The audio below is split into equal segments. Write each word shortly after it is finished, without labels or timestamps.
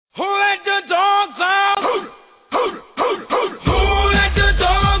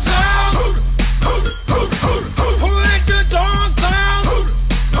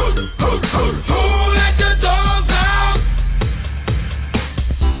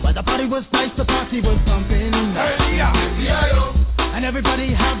The party was nice, the party was pumping. And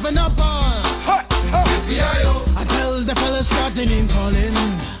everybody having a ball. Until the fellas started name calling.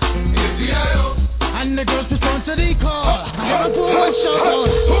 And the girls respond to the call. I heard a woman shout out,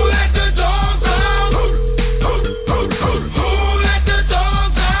 who let the dogs out? Who let the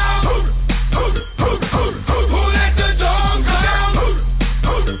dogs out? Who let the dogs out?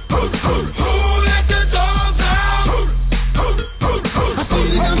 Who let the dogs out? I see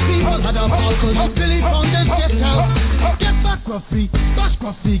the young people had a ball, cause Billy Fountain get out. Get back, Gruffy, bash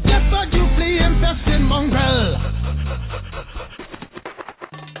Gruffy, get back, you flea infested mongrel.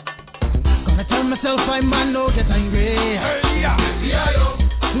 Gonna tell myself I man no get angry.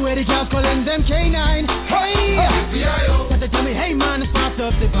 The way the girls calling them K9. Hey, they tell me, hey man, start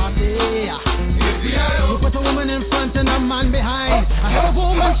up the party. You put a woman in front and a man behind. I heard a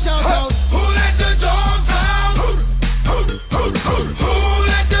woman shout out, who let the dogs out? Who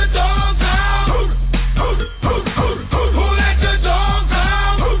let the dogs out? Who let the dogs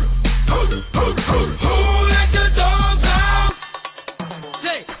out? Who let the dogs out?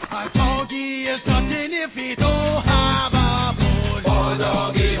 Say, a doggy is nothing if he don't have a bone. Oh,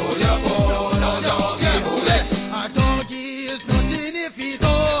 doggy, hold your bone. Oh, doggy, hold it. A doggy is nothing if he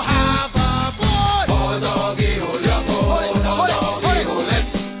don't have a bone. Oh, doggy, hold your bone. Oh, doggy, hold it.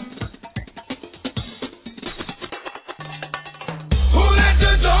 Who let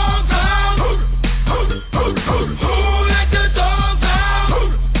the dogs out? Who let the dogs out?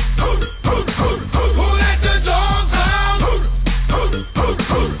 Who let the dogs out? Who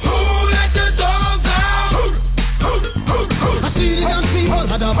let the dogs out? I see the young people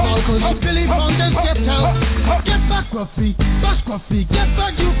had a ball, cause Billy Fountain stepped out. Get back, Gruffy, bash Gruffy, get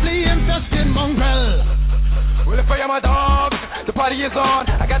back, you flea infested mongrel. Well, if I am a dog, the party is on.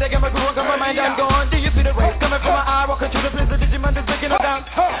 I gotta get my groove on, got my mind, I'm gone. Do you see the rays coming from my eye? Walking through the place, the Digimon is breaking it down.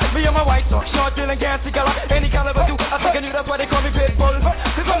 Me and my white talk, short, dealing, gassy, gallop, any caliber do. I think I knew that's why they call me Pitbull.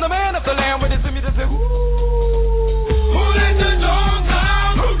 Cause I'm the man of the land, when they see me, they say, ooh. Who let the dogs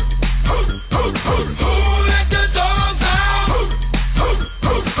out? Who let the dogs out? Who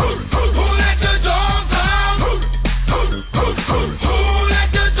let the dogs out? Who let the dogs out? Who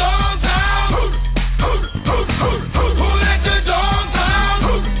let the dogs out? Who let the dogs out? Who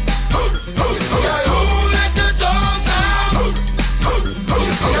let the dogs out? Who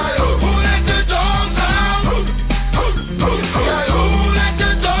let the dogs out? Who let the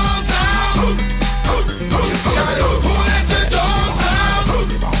dogs out? Who let the dogs out? Who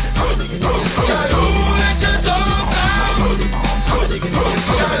let the dogs out? Who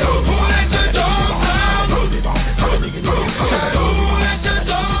let the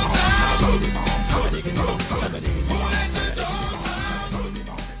dogs out? Who let the dogs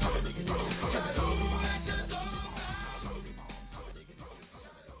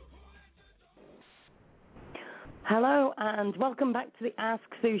Hello and welcome back to the Ask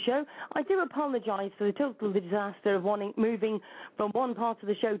Sue show. I do apologise for the total disaster of moving from one part of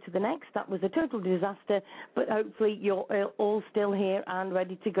the show to the next. That was a total disaster, but hopefully you're all still here and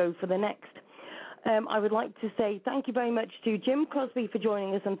ready to go for the next. I would like to say thank you very much to Jim Crosby for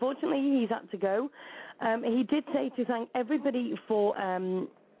joining us. Unfortunately, he's had to go. He did say to thank everybody for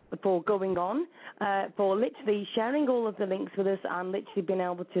going on, for literally sharing all of the links with us and literally being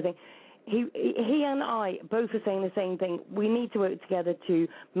able to think. He and I both are saying the same thing. We need to work together to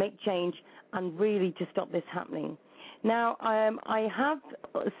make change and really to stop this happening. Now, I have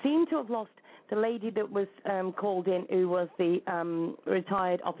seemed to have lost the lady that was called in, who was the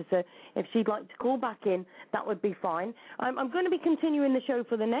retired officer. If she'd like to call back in, that would be fine. I'm going to be continuing the show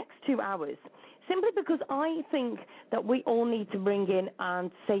for the next 2 hours, simply because I think that we all need to bring in and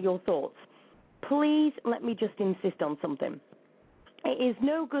say your thoughts. Please let me just insist on something. It is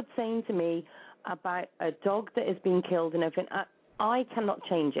no good saying to me about a dog that has been killed and everything. I cannot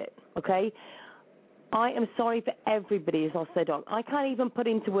change it, okay? I am sorry for everybody who's lost their dog. I can't even put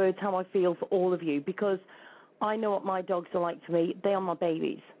into words how I feel for all of you, because I know what my dogs are like for me. They are my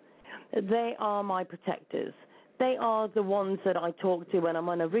babies. They are my protectors. They are the ones that I talk to when I'm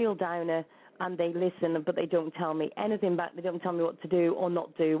on a real downer, and they listen, but they don't tell me anything back. They don't tell me what to do or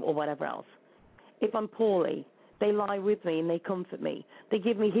not do or whatever else. If I'm poorly, they lie with me and they comfort me. They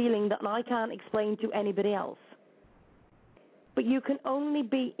give me healing that I can't explain to anybody else. But you can only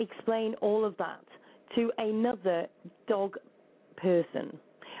explain all of that to another dog person,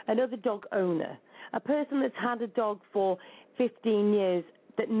 another dog owner, a person that's had a dog for 15 years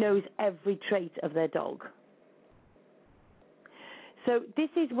that knows every trait of their dog. So this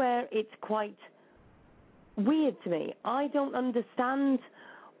is where it's quite weird to me. I don't understand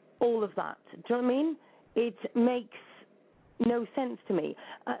all of that. Do you know what I mean? It makes no sense to me.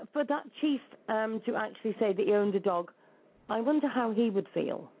 For that chief to actually say that he owned a dog, I wonder how he would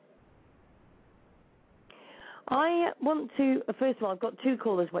feel. I want to, first of all, I've got two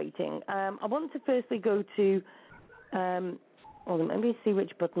callers waiting. I want to firstly go to, hold on, let me see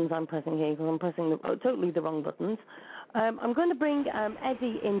which buttons I'm pressing here, because I'm pressing totally the wrong buttons. I'm going to bring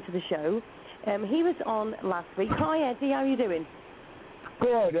Eddie into the show. He was on last week. Hi, Eddie, how are you doing?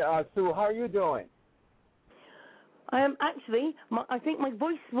 Good, Sue, how are you doing? Actually, I think my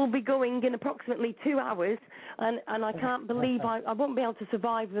voice will be going in approximately 2 hours, and I can't believe I won't be able to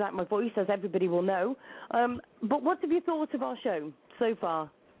survive without my voice, as everybody will know. But what have you thought of our show so far?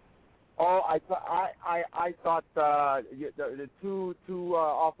 Oh, I thought the two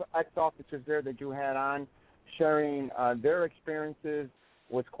ex-officers there that you had on sharing their experiences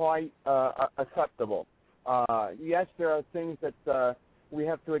was quite acceptable. Yes, there are things that we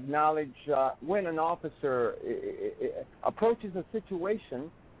have to acknowledge when an officer approaches a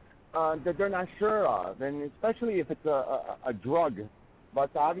situation that they're not sure of, and especially if it's a drug.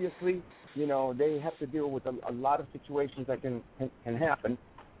 But obviously, you know, they have to deal with a lot of situations that can happen.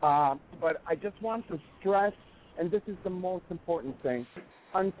 But I just want to stress, and this is the most important thing,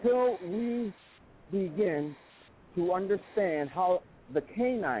 until we begin to understand how the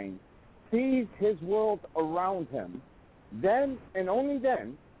canine sees his world around him, then and only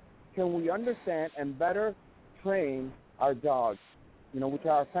then can we understand and better train our dogs, you know, which are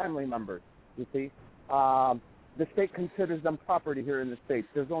our family members, you see. The state considers them property here in the States.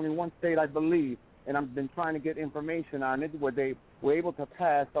 There's only one state, I believe, and I've been trying to get information on it, where they were able to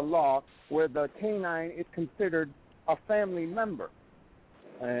pass a law where the canine is considered a family member.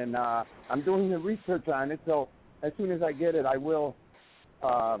 And I'm doing the research on it, so as soon as I get it, I will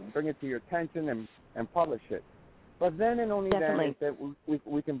bring it to your attention and publish it. But then and only Definitely. then is that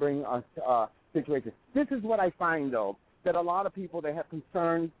we can bring a situation. This is what I find, though, that a lot of people, they have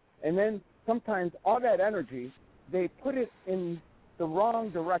concerns, and then sometimes all that energy, they put it in the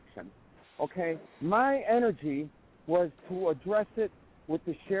wrong direction, okay? My energy was to address it with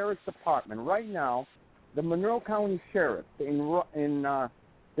the Sheriff's Department. Right now, the Monroe County Sheriff in the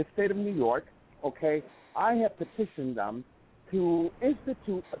state of New York, okay, I have petitioned them to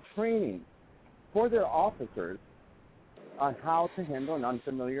institute a training for their officers on how to handle an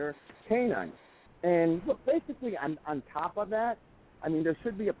unfamiliar canine. And look, basically on top of that, I mean, there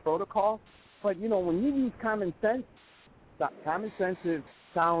should be a protocol, but, you know, when you use common sense is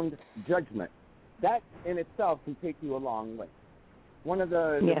sound judgment. That in itself can take you a long way. One of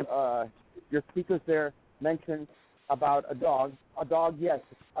your speakers there mentioned about a dog. A dog, yes,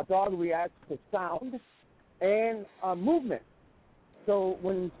 a dog reacts to sound and movement. So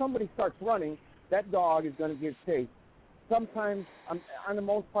when somebody starts running, that dog is going to give chase. Sometimes, on the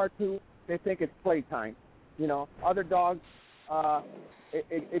most part, too, they think it's playtime. You know, other dogs,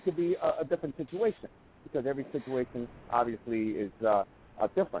 it could be a different situation, because every situation obviously is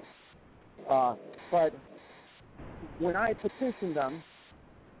different. But when I petitioned them,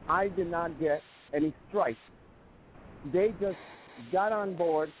 I did not get any strikes. They just got on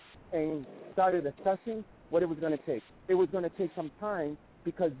board and started assessing what it was going to take. It was going to take some time,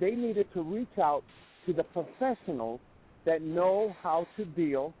 because they needed to reach out to the professionals that know how to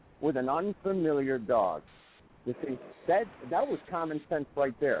deal with an unfamiliar dog. You see, that was common sense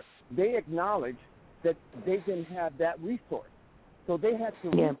right there. They acknowledged that they didn't have that resource. So they had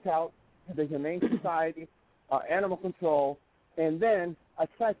to reach out to the Humane Society, Animal Control, and then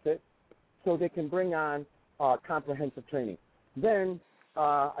assess it so they can bring on comprehensive training. Then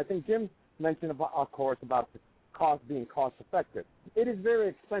I think Jim mentioned, of course, about the cost being cost-effective. It is very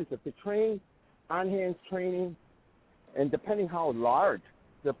expensive to train, on-hands training, and depending how large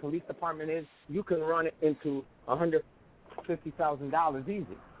the police department is, you can run it into $150,000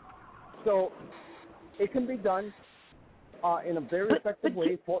 easy. So it can be done in a very effective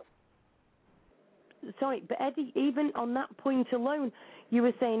way. Sorry, but Eddie, even on that point alone, you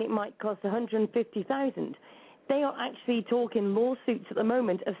were saying it might cost $150,000. They are actually talking lawsuits at the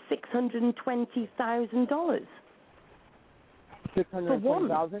moment of $620,000.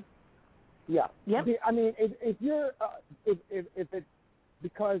 $620,000. Yeah. Yep. I mean, if you're if it's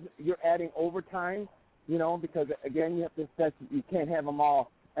because you're adding overtime, you know, because again you have to assess, you can't have them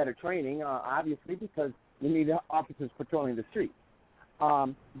all at a training, obviously, because you need officers patrolling the street.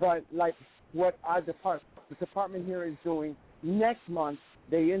 But like what the department here is doing, next month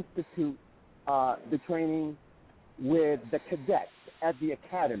they institute the training with the cadets at the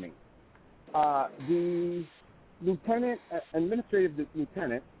academy. The administrative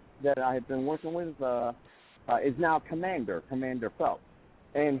lieutenant that I have been working with is now Commander Phelps,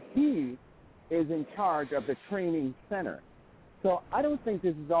 and he is in charge of the training center. So I don't think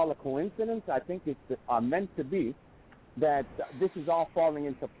this is all a coincidence. I think it's meant to be that this is all falling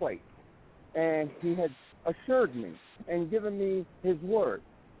into place. And he had assured me and given me his word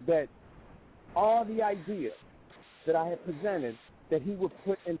that all the ideas that I had presented that he would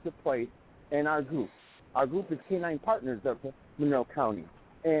put into place in our group. Our group is Canine Partners of Monroe County.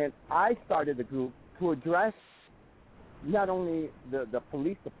 And I started the group to address not only the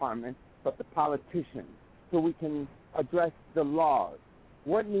police department, but the politicians, so we can address the laws,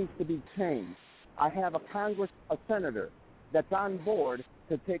 what needs to be changed. I have a senator that's on board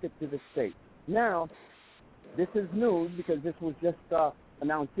to take it to the state. Now, this is news because this was just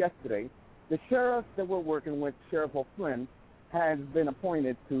announced yesterday. The sheriff that we're working with, Sheriff O'Flynn, has been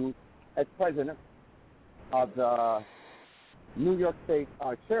appointed as president of the New York State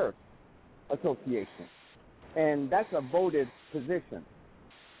Sheriff's Association. And that's a voted position.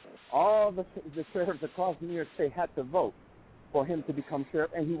 All the sheriffs across New York State had to vote for him to become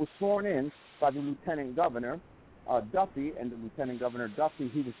sheriff, and he was sworn in by the Lieutenant Governor Duffy, and the Lieutenant Governor Duffy,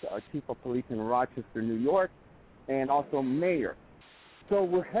 he was chief of police in Rochester, New York, and also mayor. So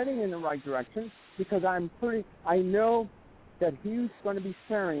we're heading in the right direction because I know that he's going to be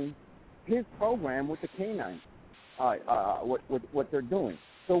sharing his program with the canines, what they're doing.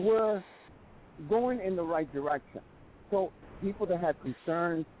 So we're going in the right direction. So people that have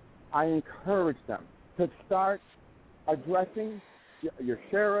concerns, I encourage them to start addressing your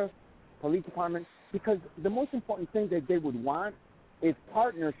sheriff, police department, because the most important thing that they would want is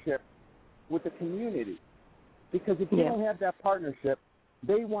partnership with the community. Because if you don't have that partnership,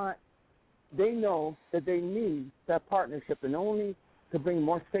 they know that they need that partnership, and only to bring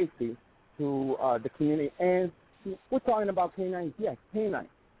more safety to the community. And we're talking about canines, yes, canines.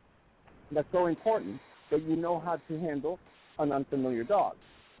 That's so important that you know how to handle an unfamiliar dog.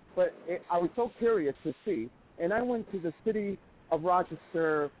 But I was so curious to see, and I went to the city of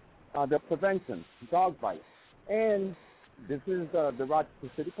Rochester, the prevention, dog bite. And this is the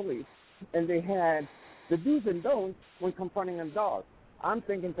Rochester City Police, and they had the do's and don'ts when confronting a dog. I'm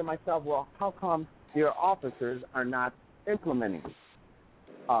thinking to myself, well, how come your officers are not implementing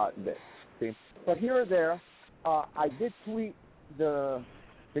this? See? But here or there, I did tweet the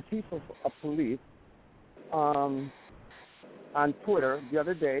chief of police on Twitter the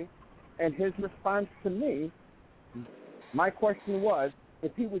other day, and his response to me, my question was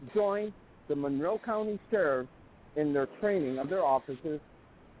if he would join the Monroe County Sheriff in their training of their officers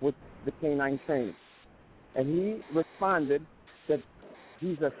with the canine training. And he responded that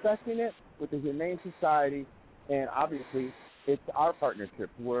he's assessing it with the Humane Society, and obviously it's our partnership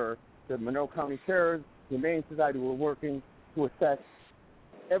where the Monroe County Sheriff, Humane Society, we're working to assess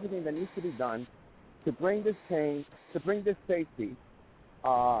everything that needs to be done to bring this change, to bring this safety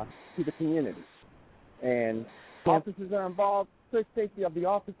to the community. And officers are involved, the safety of the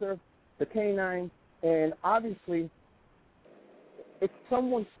officer, the canine, and obviously it's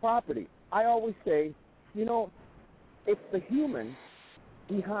someone's property. I always say, it's the human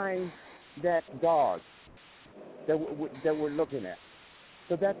behind that dog that we're looking at.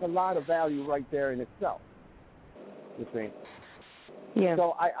 So that's a lot of value right there in itself, you see. Yeah.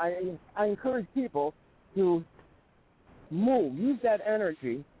 So I encourage people to use that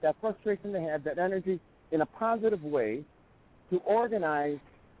energy, that frustration they have, that energy in a positive way to organize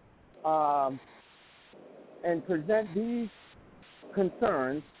and present these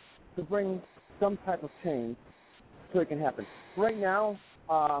concerns to bring some type of change so it can happen. Right now,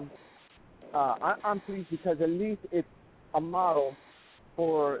 I'm pleased because at least it's a model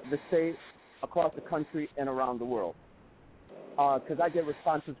for the state across the country and around the world. Because I get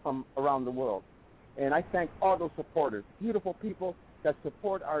responses from around the world. And I thank all those supporters, beautiful people that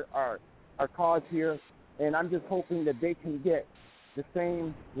support our cause here. And I'm just hoping that they can get the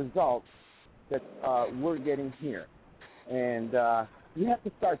same results that we're getting here. And you have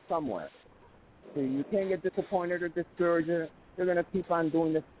to start somewhere. So you can't get disappointed or discouraged. They're going to keep on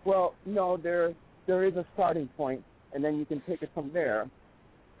doing this. Well, no, there is a starting point, and then you can take it from there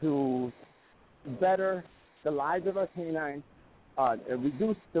to better the lives of our canines,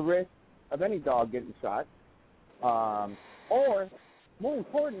 reduce the risk of any dog getting shot, or, more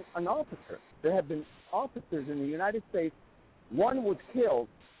important, an officer. There have been officers in the United States, one was killed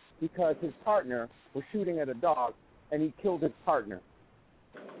because his partner was shooting at a dog, and he killed his partner.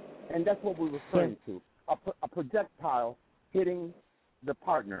 And that's what we're referring to, a projectile hitting the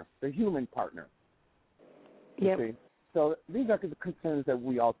partner, the human partner. Yep. See? So these are the concerns that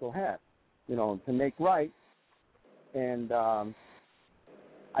we also have, to make right. And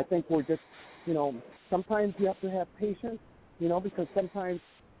I think we're just, sometimes you have to have patience, because sometimes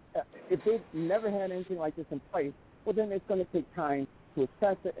if they've never had anything like this in place, well, then it's going to take time to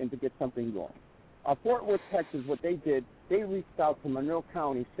assess it and to get something going. Fort Worth, Texas, what they did, they reached out to Monroe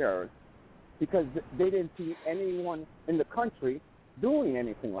County Sheriff because they didn't see anyone in the country doing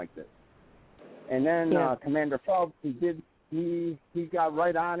anything like this. And then Commander Phelps, he got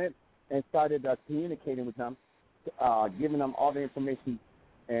right on it and started communicating with them, giving them all the information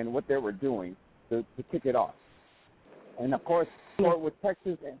and what they were doing to kick it off. And, of course, Fort Worth,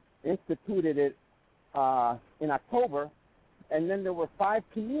 Texas instituted it in October, and then there were 5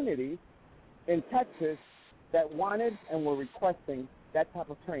 communities in Texas that wanted and were requesting that type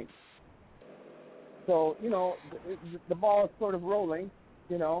of training. So, the ball is sort of rolling,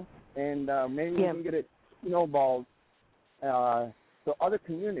 and maybe we can get it snowballed so other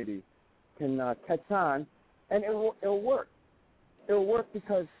communities can catch on, and it'll work. It'll work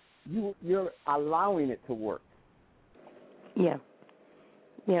because you're allowing it to work. Yeah.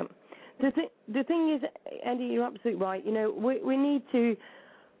 The thing is, Eddie, you're absolutely right. We need to.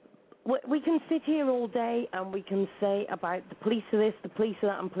 We can sit here all day and we can say about the police are this, the police are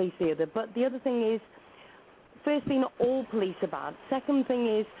that, and police are the other. But the other thing is, firstly, not all police are bad. Second thing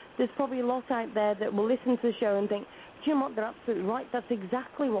is, there's probably a lot out there that will listen to the show and think, do you know what, they're absolutely right. That's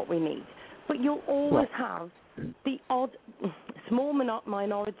exactly what we need. But you'll always have the odd, small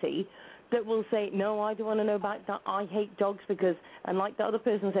minority that will say, no, I don't want to know about that. I hate dogs because, and like the other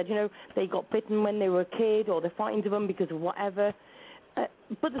person said, they got bitten when they were a kid or they're fighting to them because of whatever.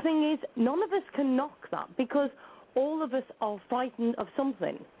 But the thing is, none of us can knock that because all of us are frightened of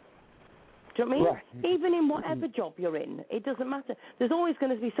something. Do you know what I mean? Right. Even in whatever job you're in, it doesn't matter. There's always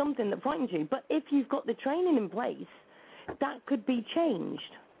going to be something that frightens you. But if you've got the training in place, that could be changed.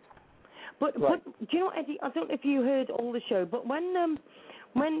 But do you know, Eddie, I don't know if you heard all the show, but when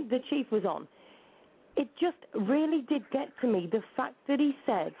the chief was on, it just really did get to me, the fact that he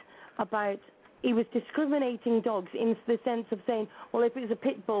said about he was discriminating dogs in the sense of saying, well, if it was a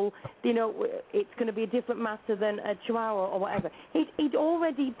pit bull, it's going to be a different matter than a chihuahua or whatever. He'd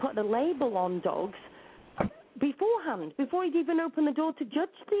already put a label on dogs beforehand, before he'd even opened the door to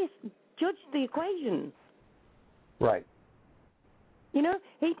judge the equation. Right.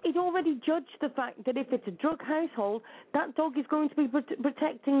 He'd already judged the fact that if it's a drug household, that dog is going to be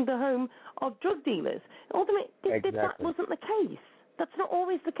protecting the home of drug dealers. Ultimately, that wasn't the case. That's not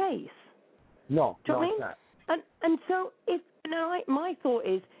always the case. No, do you know it's what I mean? And so, my thought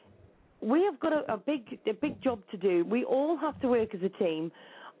is, we have got a big job to do. We all have to work as a team,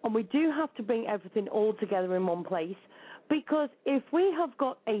 and we do have to bring everything all together in one place. Because if we have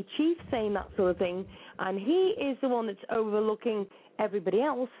got a chief saying that sort of thing, and he is the one that's overlooking everybody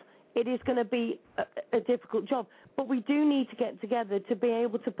else, it is going to be a difficult job. But we do need to get together to be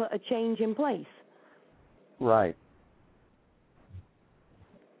able to put a change in place. Right.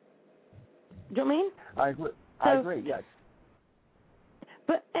 Do you know what I mean? I agree, yes.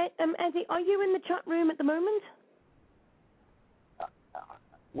 But, Eddie, are you in the chat room at the moment?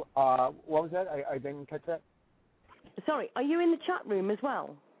 What was that? I didn't catch that. Sorry, are you in the chat room as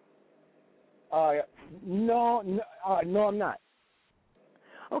well? No, I'm not.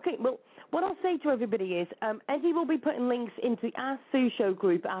 Okay, well, what I'll say to everybody is Eddie will be putting links into the Ask Sue Show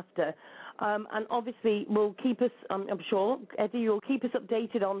group after, and obviously will keep us, I'm sure, Eddie, you'll keep us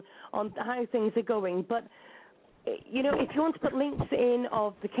updated on how things are going. But, if you want to put links in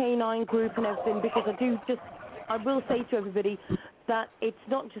of the K9 group and everything, because I will say to everybody that it's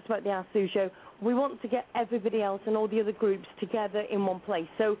not just about the Ask Sue Show. We want to get everybody else and all the other groups together in one place.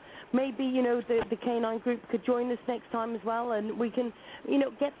 So maybe, the K9 group could join us next time as well, and we can,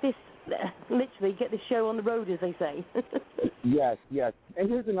 get this, literally get this show on the road, as they say. Yes. And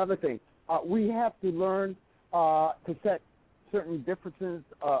here's another thing. We have to learn to set certain differences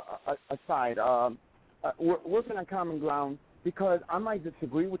aside. We're working on common ground because I might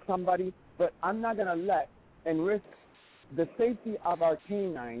disagree with somebody, but I'm not going to let and risk the safety of our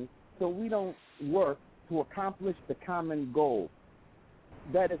canines so we don't work to accomplish the common goal.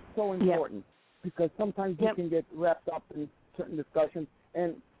 That is so important because sometimes you can get wrapped up in certain discussions.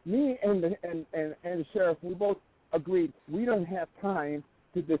 And me and the sheriff, we both agreed we don't have time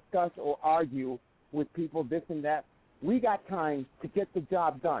to discuss or argue with people this and that. We got time to get the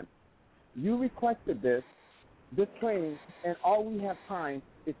job done. You requested this training, and all we have time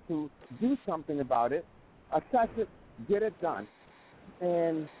is to do something about it, assess it, get it done.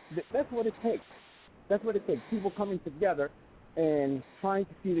 And that's what it takes. That's what it takes. People coming together and trying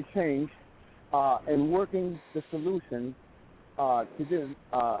to see the change and working the solutions to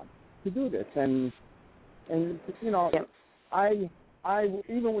do this. And I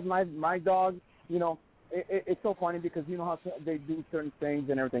even with my dog, it's so funny because you know how they do certain things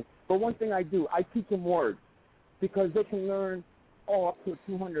and everything. But one thing I do, I teach them words. because they can learn up to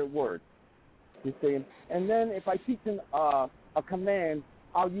 200 words. You see, and then if I teach them a command,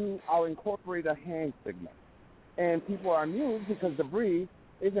 I'll incorporate a hand signal, and people are amused because the breed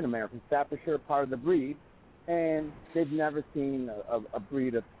is an American Staffordshire, part of the breed, and they've never seen a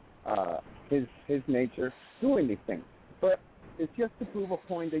breed of his nature doing these things. But it's just to prove a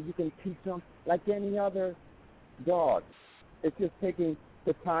point that you can teach them like any other dog. It's just taking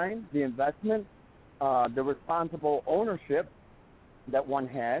the time, the investment, the responsible ownership that one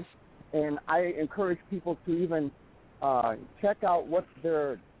has. And I encourage people to even check out what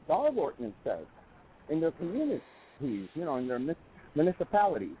their dog ordinance says in their communities, in their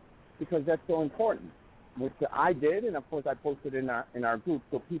municipalities, because that's so important. Which I did, and of course I posted in our group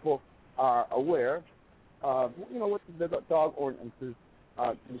so people are aware of what the dog ordinances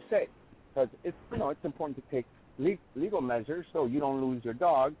say, because it's important to take legal measures so you don't lose your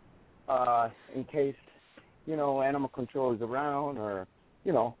dog in case animal control is around or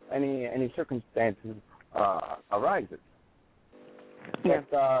any circumstances arises. Yeah.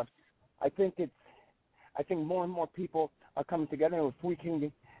 But I think more and more people are coming together. And if we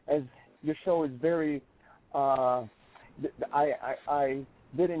can, as your show is very, I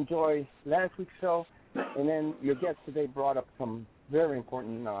did enjoy last week's show, and then your guest today brought up some very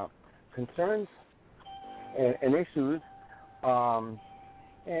important concerns and issues. I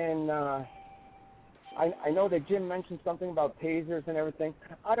know that Jim mentioned something about tasers and everything.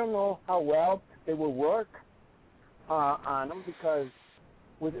 I don't know how well they will work on them, because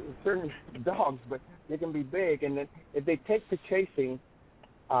with certain dogs, but they can be big, and then if they take the chasing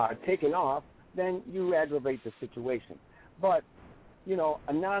taken off, then you aggravate the situation. But,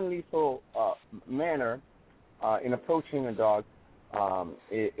 a non-lethal manner in approaching a dog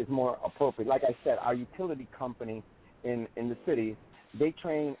is more appropriate. Like I said, our utility company in the city, they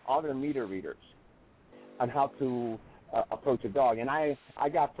train all their meter readers on how to approach a dog. And I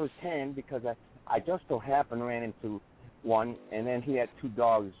got firsthand because I just so happened ran into one, and then he had two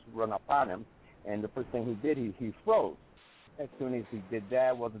dogs run up on him, and the first thing he did, he froze. As soon as he did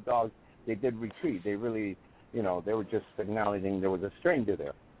that, well, the dogs, they did retreat. They really, they were just acknowledging there was a stranger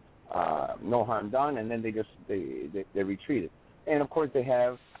there. No harm done, and then they retreated. And, of course, they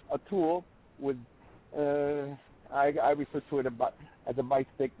have a tool with, I refer to it as a bite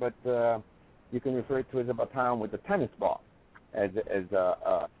stick, but you can refer to it as a baton with a tennis ball as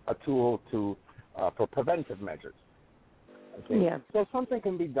a tool for preventive measures. Okay? Yeah. So something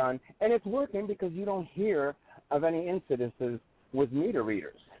can be done, and it's working because you don't hear of any incidences with meter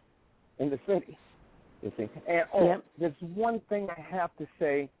readers in the city. You see, and there's one thing I have to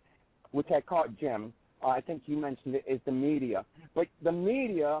say, which I caught Jim. I think you mentioned it, is the media. But the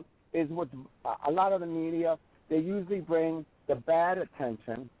media is what a lot of the media, they usually bring the bad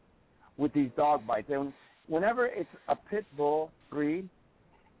attention with these dog bites. And whenever it's a pit bull breed,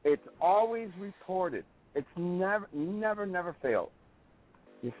 it's always reported. It's never failed.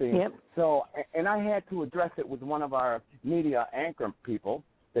 You see? Yep. So, and I had to address it with one of our media anchor people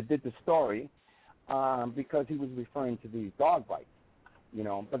that did the story because he was referring to these dog bites.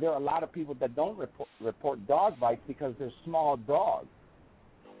 But there are a lot of people that don't report dog bites because they're small dogs,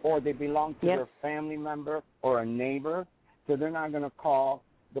 or they belong to their family member or a neighbor, so they're not going to call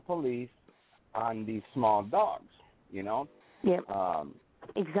the police on these small dogs, Yeah.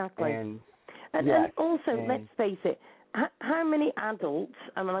 Exactly. And also, let's face it, how many adults,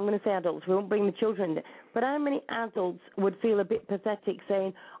 I'm going to say adults, we won't bring the children in, but how many adults would feel a bit pathetic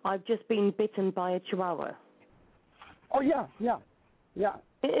saying, I've just been bitten by a chihuahua? Oh, yeah. Do you know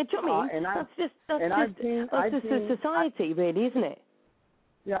what I mean? That's just a society, really, isn't it?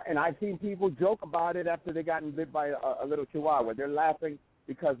 Yeah, and I've seen people joke about it after they gotten bit by a little chihuahua. They're laughing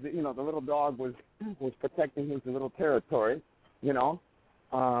because, the little dog was protecting his little territory,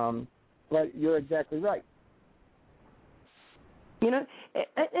 But you're exactly right.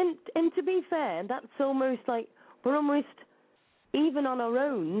 And to be fair, that's almost like we're almost, even on our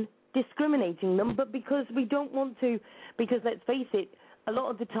own, discriminating them, but because we don't want to, because let's face it, a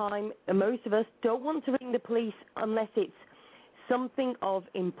lot of the time, most of us don't want to ring the police unless it's something of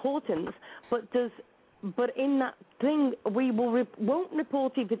importance, but in that thing, we won't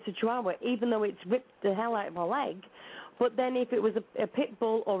report if it's a chihuahua, even though it's ripped the hell out of our leg. But then if it was a pit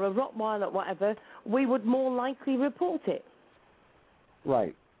bull or a Rottweiler or whatever, we would more likely report it.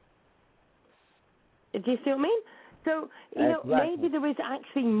 Right. Do you see what I mean? So, Exactly. maybe there is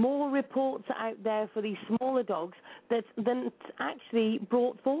actually more reports out there for these smaller dogs than actually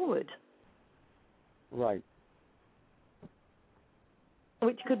brought forward. Right.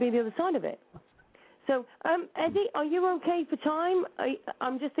 Which could be the other side of it. So, Eddie, are you okay for time?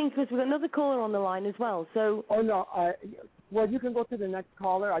 I'm just thinking because we've got another caller on the line as well. So. Oh no. Well, you can go to the next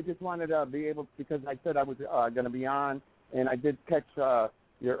caller. I just wanted to be able, because I said I was going to be on, and I did catch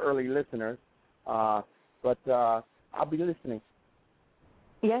your early listeners. But I'll be listening.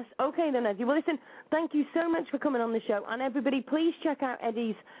 Yes, okay then, Eddie. Well, listen, thank you so much for coming on the show. And everybody, please check out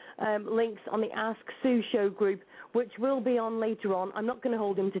Eddie's links on the Ask Sue Show group, which will be on later on. I'm not going to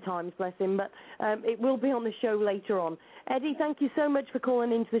hold him to times, bless him, but it will be on the show later on. Eddie, thank you so much for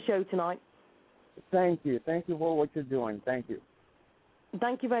calling into the show tonight. Thank you. Thank you for what you're doing. Thank you.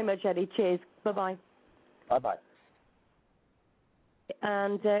 Thank you very much, Eddie. Cheers. Bye-bye. Bye-bye.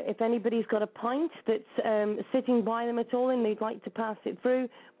 And if anybody's got a pint that's sitting by them at all and they'd like to pass it through,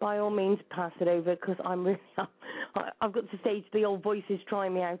 by all means pass it over, because I've got to stage the old voices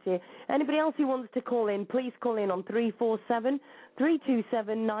trying me out here. Anybody else who wants to call in, please call in on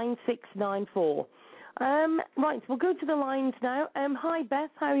 347-327-9694. Right, we'll go to the lines now. Hi,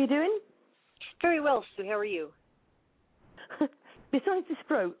 Beth. How are you doing? Very well, Sue. How are you? Besides the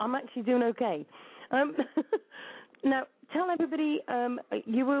stroke, I'm actually doing okay. Now, tell everybody,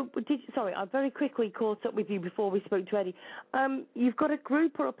 sorry, I very quickly caught up with you before we spoke to Eddie. You've got a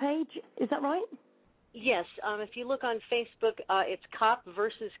group or a page, is that right? Yes. If you look on Facebook, it's Cop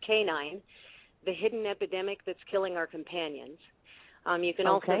versus Canine, the hidden epidemic that's killing our companions. You can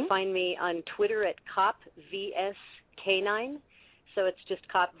also find me on Twitter at Cop vs Canine. So it's just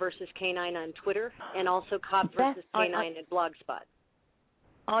Cop versus Canine on Twitter, and also Cop versus Canine at Blogspot.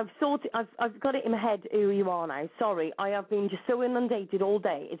 I've got it in my head who you are now. Sorry, I have been just so inundated all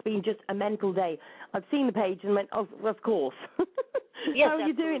day. It's been just a mental day. I've seen the page and went, oh, of course. Yes, how are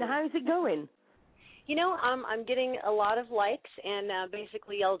you doing? How's it going? You know, I'm getting a lot of likes, and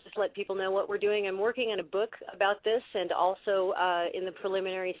basically I'll just let people know what we're doing. I'm working on a book about this, and also in the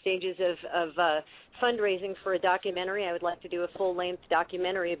preliminary stages of fundraising for a documentary. I would like to do a full-length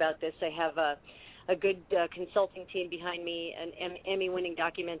documentary about this. I have a good consulting team behind me, an Emmy-winning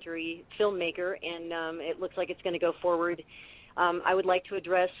documentary filmmaker, and it looks like it's going to go forward. I would like to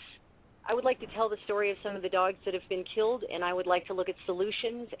tell the story of some of the dogs that have been killed, and I would like to look at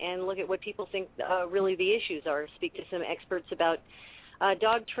solutions and look at what people think really the issues are. Speak to some experts about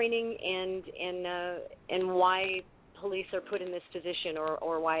dog training and why police are put in this position,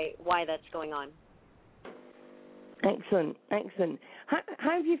 or why that's going on. Excellent. How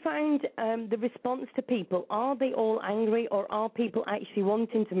have you found the response to people? Are they all angry, or are people actually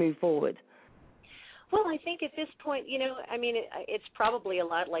wanting to move forward? Well, I think at this point, it's probably a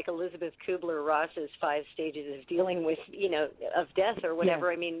lot like Elizabeth Kubler-Ross's 5 stages of dealing with, of death or whatever.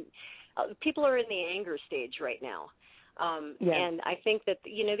 Yeah. I mean, people are in the anger stage right now. And I think that,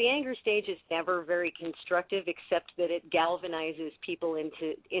 the anger stage is never very constructive, except that it galvanizes people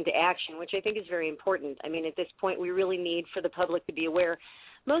into action, which I think is very important. I mean, at this point, we really need for the public to be aware.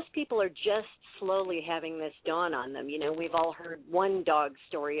 Most people are just slowly having this dawn on them. We've all heard one dog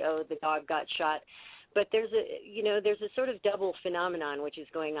story, the dog got shot. But there's a sort of double phenomenon which is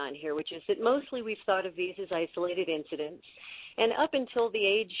going on here, which is that mostly we've thought of these as isolated incidents. And up until the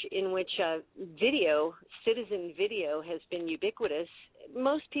age in which citizen video has been ubiquitous,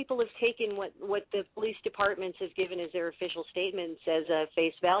 most people have taken what the police departments have given as their official statements as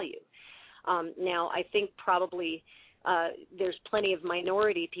face value. Now, I think probably there's plenty of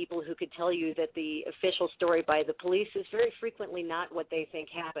minority people who could tell you that the official story by the police is very frequently not what they think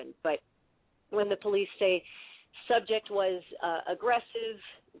happened. But when the police say subject was aggressive,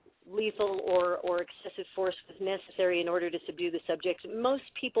 lethal, or excessive force was necessary in order to subdue the subject, most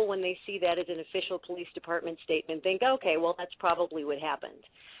people, when they see that as an official police department statement, think, okay, well, that's probably what happened.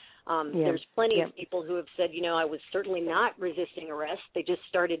 There's plenty of people who have said, I was certainly not resisting arrest. They just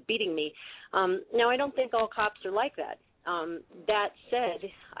started beating me. Now, I don't think all cops are like that. That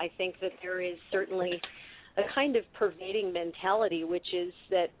said, I think that there is certainly a kind of pervading mentality, which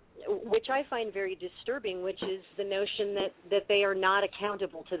I find very disturbing, which is the notion that they are not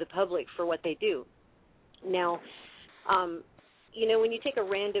accountable to the public for what they do. Now, when you take a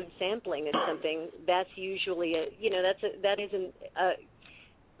random sampling of something, that's usually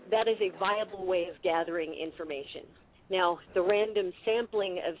that is a viable way of gathering information. Now, the random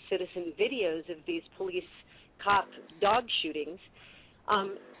sampling of citizen videos of these police cop dog shootings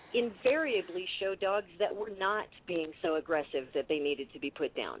invariably show dogs that were not being so aggressive that they needed to be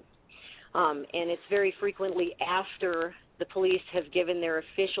put down. And it's very frequently after the police have given their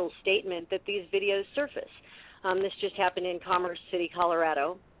official statement that these videos surface. This just happened in Commerce City,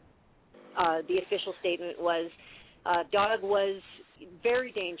 Colorado. The official statement was, dog was,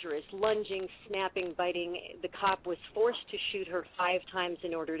 very dangerous, lunging, snapping, biting. The cop was forced to shoot her 5 times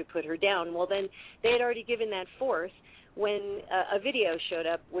in order to put her down. Well, then they had already given that fourth when a video showed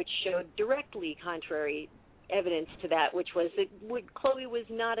up which showed directly contrary evidence to that, which was that Chloe was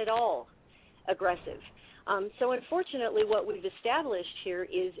not at all aggressive. So unfortunately what we've established here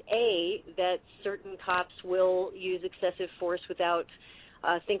is, A, that certain cops will use excessive force without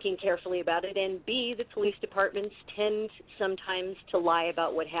thinking carefully about it, and B, the police departments tend sometimes to lie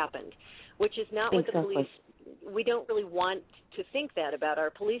about what happened, which is not what the police, we don't really want to think that about our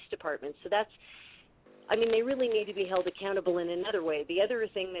police departments. So that's, I mean, they really need to be held accountable in another way. The other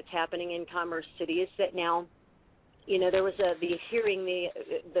thing that's happening in Commerce City is that now, you know, there was the hearing,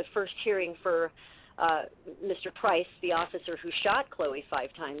 the first hearing for Mr. Price, the officer who shot Chloe 5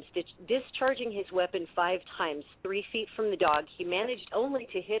 times, discharging his weapon 5 times, 3 feet from the dog. He managed only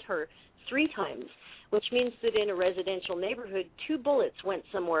to hit her 3 times, which means that in a residential neighborhood, 2 bullets went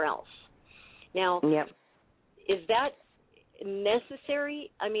somewhere else. Now, is that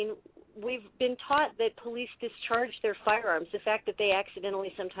necessary? I mean, we've been taught that police discharge their firearms. The fact that they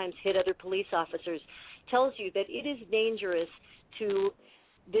accidentally sometimes hit other police officers tells you that it is dangerous to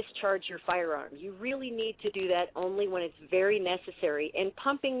discharge your firearm. You really need to do that only when it's very necessary. And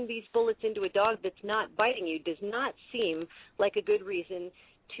pumping these bullets into a dog that's not biting you does not seem like a good reason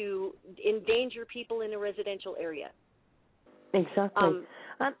to endanger people in a residential area. Exactly.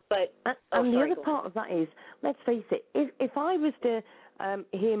 And the other part of that is, let's face it, if I was to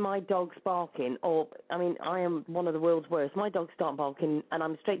hear my dogs barking, or, I mean, I am one of the world's worst. My dogs start barking, and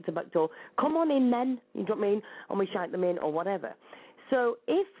I'm straight to the back door. Come on in, then. You know what I mean? And we shout them in, or whatever. So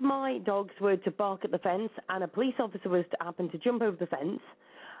if my dogs were to bark at the fence, and a police officer was to happen to jump over the fence,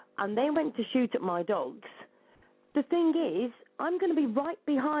 and they went to shoot at my dogs, the thing is, I'm going to be right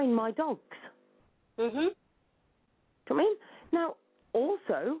behind my dogs. Mm-hmm. I mean, now,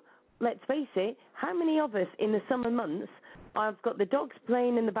 also, let's face it, how many of us in the summer months, I've got the dogs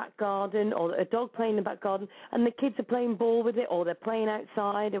playing in the back garden, or a dog playing in the back garden, and the kids are playing ball with it, or they're playing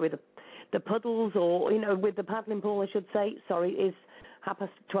outside with the puddles, or, you know, with the paddling pool, I should say. Sorry, it's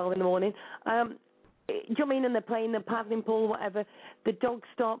 12:30 in the morning. Do you know what I mean? And they're playing the paddling pool, whatever. The dogs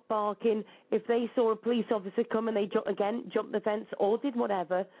start barking. If they saw a police officer come and they jumped the fence, or did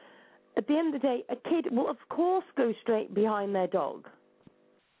whatever, at the end of the day, a kid will, of course, go straight behind their dog.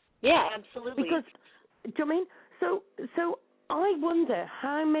 Yeah, absolutely. Because, do you know what I mean? So I wonder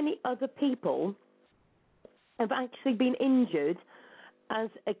how many other people have actually been injured as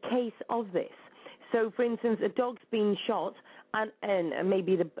a case of this. So, for instance, a dog's been shot, and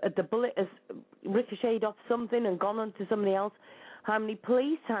maybe the bullet has ricocheted off something and gone on to somebody else. How many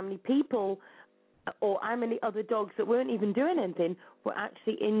police, how many people, or how many other dogs that weren't even doing anything were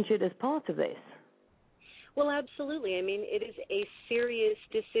actually injured as part of this? Well, absolutely. I mean, it is a serious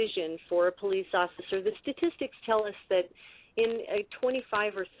decision for a police officer. The statistics tell us that in a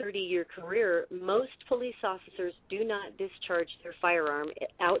 25 or 30-year career, most police officers do not discharge their firearm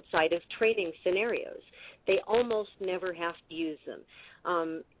outside of training scenarios. They almost never have to use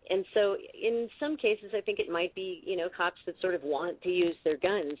them. And so in some cases, I think it might be, you know, cops that sort of want to use their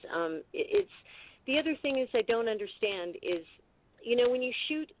guns. The other thing is I don't understand is, you know, when you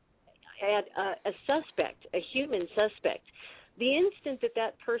shoot at a suspect, a human suspect, the instant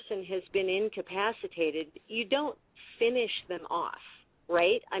that person has been incapacitated, you don't finish them off,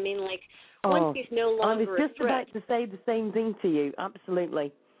 right? I mean, like, once he's no longer a threat. I was just about to say the same thing to you,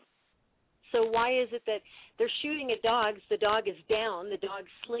 absolutely. So why is it that they're shooting at dogs, the dog is down, the dog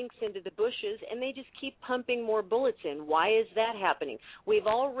slinks into the bushes, and they just keep pumping more bullets in? Why is that happening? We've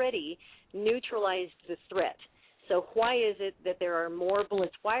already neutralized the threat. So why is it that there are more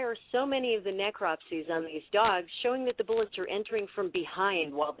bullets? Why are so many of the necropsies on these dogs showing that the bullets are entering from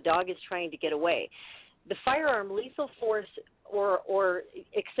behind while the dog is trying to get away? The firearm lethal force or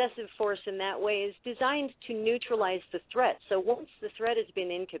excessive force in that way is designed to neutralize the threat. So once the threat has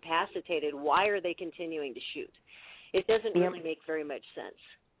been incapacitated, why are they continuing to shoot? It doesn't really make very much sense.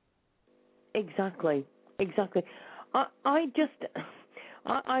 Exactly.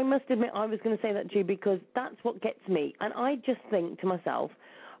 I must admit, I was going to say that to you because that's what gets me. And I just think to myself,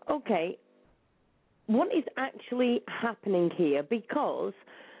 okay, what is actually happening here? Because,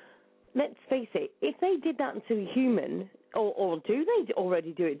 let's face it, if they did that to a human, or do they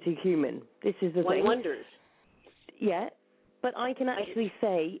already do it to a human? This is the thing. One wonders. Yeah, but I can actually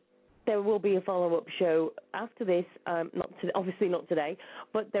say there will be a follow-up show after this, obviously not today,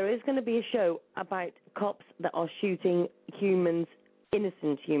 but there is going to be a show about cops that are shooting humans,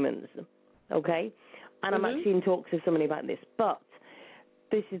 innocent humans, okay? And I'm actually in talks with somebody about this. But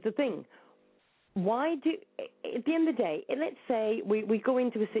this is the thing. why do, at the end of the day, let's say we go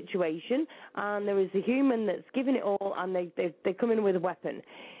into a situation and there is a human that's giving it all and they come in with a weapon.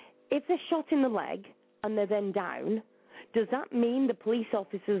 If they're shot in the leg and they're then down, does that mean the police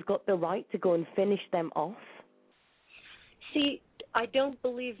officer's got the right to go and finish them off? See, I don't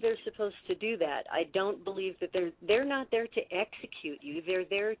believe they're supposed to do that. I don't believe that they're not there to execute you. They're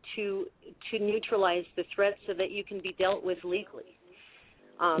there to neutralize the threat so that you can be dealt with legally.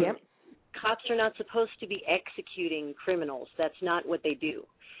 Yep. Cops are not supposed to be executing criminals. That's not what they do.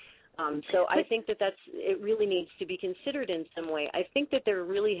 So I think that it really needs to be considered in some way. I think that there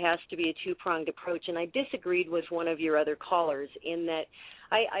really has to be a two-pronged approach, and I disagreed with one of your other callers in that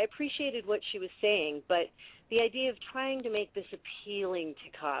I appreciated what she was saying, but the idea of trying to make this appealing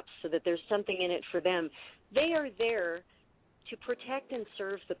to cops so that there's something in it for them, they are there to protect and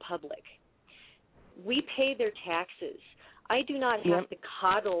serve the public. We pay their taxes. I do not have to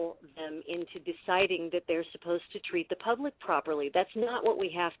coddle them into deciding that they're supposed to treat the public properly. That's not what we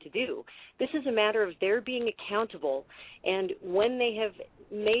have to do. This is a matter of their being accountable, and when they have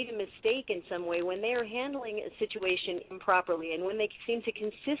made a mistake in some way, when they are handling a situation improperly, and when they seem to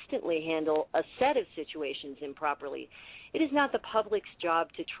consistently handle a set of situations improperly, it is not the public's job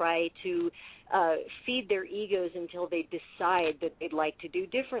to try to feed their egos until they decide that they'd like to do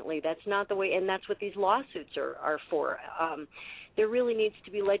differently. That's not the way, and that's what these lawsuits are for. There really needs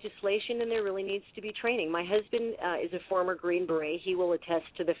to be legislation, and there really needs to be training. My husband is a former Green Beret. He will attest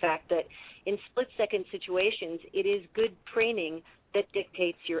to the fact that in split-second situations, it is good training that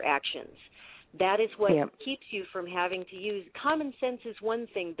dictates your actions. That is what keeps you from having to use. Common sense is one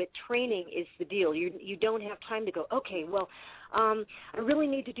thing, but training is the deal. You don't have time to go, okay, well, I really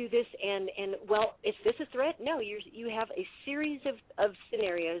need to do this, and well, is this a threat? No, you have a series of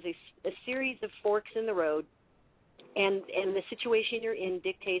scenarios, a series of forks in the road, and the situation you're in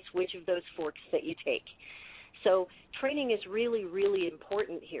dictates which of those forks that you take. So training is really, really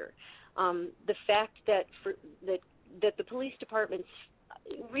important here. The fact that the police departments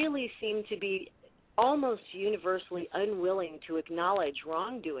really seem to be almost universally unwilling to acknowledge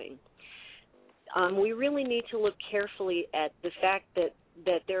wrongdoing. We really need to look carefully at the fact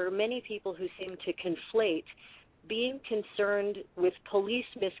that there are many people who seem to conflate being concerned with police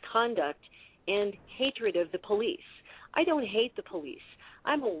misconduct and hatred of the police. I don't hate the police.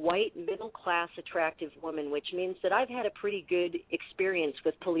 I'm a white, middle-class, attractive woman, which means that I've had a pretty good experience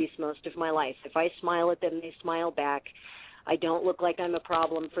with police most of my life. If I smile at them, they smile back. I don't look like I'm a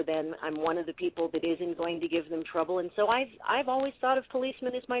problem for them. I'm one of the people that isn't going to give them trouble. And so I've always thought of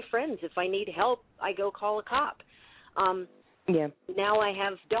policemen as my friends. If I need help, I go call a cop. Now I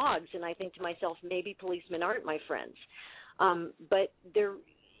have dogs, and I think to myself, maybe policemen aren't my friends. But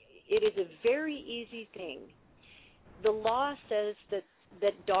it is a very easy thing. The law says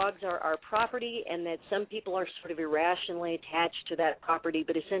that dogs are our property and that some people are sort of irrationally attached to that property,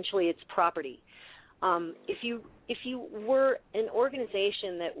 but essentially it's property. If you were an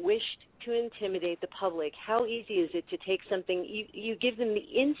organization that wished to intimidate the public, how easy is it to take something, you give them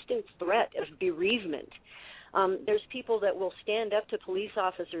the instant threat of bereavement. There's people that will stand up to police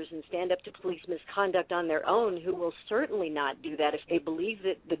officers and stand up to police misconduct on their own who will certainly not do that if they believe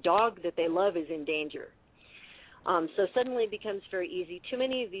that the dog that they love is in danger. So suddenly it becomes very easy. Too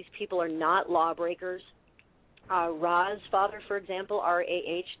many of these people are not lawbreakers. Ra's father, for example,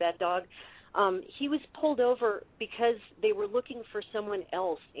 R-A-H, that dog, he was pulled over because they were looking for someone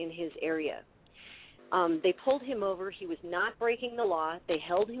else in his area. They pulled him over. He was not breaking the law. They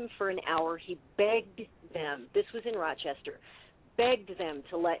held him for an hour. He begged them. This was in Rochester. Begged them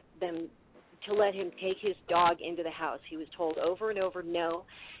to let him take his dog into the house. He was told over and over, no.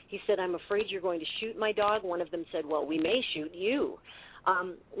 He said, I'm afraid you're going to shoot my dog. One of them said, well, we may shoot you.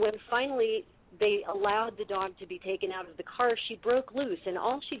 When finally they allowed the dog to be taken out of the car, she broke loose, and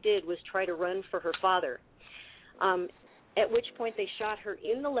all she did was try to run for her father, at which point they shot her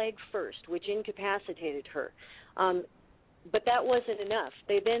in the leg first, which incapacitated her. But that wasn't enough.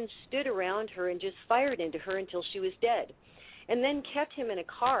 They then stood around her and just fired into her until she was dead, and then kept him in a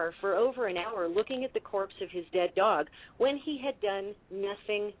car for over an hour looking at the corpse of his dead dog when he had done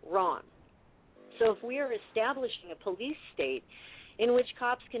nothing wrong. So if we are establishing a police state in which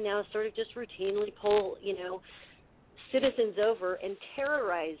cops can now sort of just routinely pull, citizens over and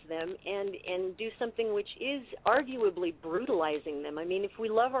terrorize them and do something which is arguably brutalizing them. I mean, if we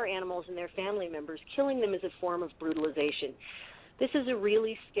love our animals and their family members, killing them is a form of brutalization. This is a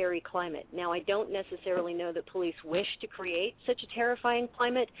really scary climate. Now, I don't necessarily know that police wish to create such a terrifying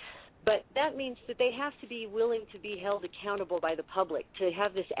climate, but that means that they have to be willing to be held accountable by the public, to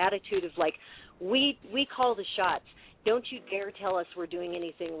have this attitude of like, we call the shots. don't you dare tell us we're doing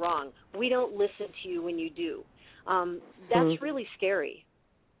anything wrong. We don't listen to you when you do. That's really scary.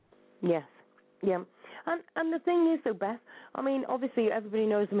 Yes, yeah. And the thing is, though, Beth, I mean, obviously everybody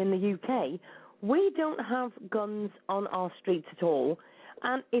knows them in the UK. We don't have guns on our streets at all.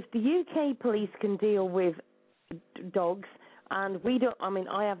 And if the UK police can deal with dogs, and we don't, I mean,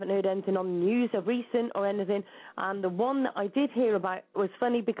 I haven't heard anything on the news of recent or anything. And the one that I did hear about was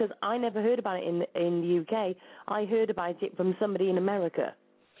funny because I never heard about it in the UK. I heard about it from somebody in America.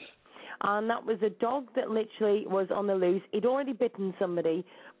 And that was a dog that literally was on the loose. He'd already bitten somebody,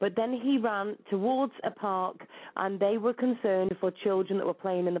 but then he ran towards a park, and they were concerned for children that were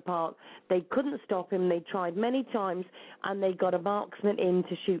playing in the park. They couldn't stop him. They tried many times, and they got a marksman in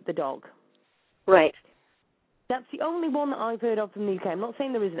to shoot the dog. Right. That's the only one that I've heard of from the UK. I'm not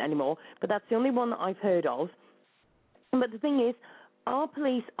saying there isn't anymore, but that's the only one that I've heard of. But the thing is, our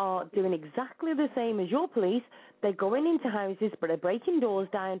police are doing exactly the same as your police. They're going into houses, but they're breaking doors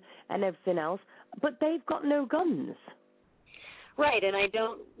down and everything else, but they've got no guns. Right, and I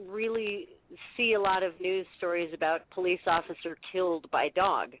don't really see a lot of news stories about police officer killed by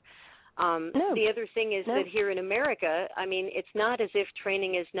dog. No. The other thing is that here in America, I mean, it's not as if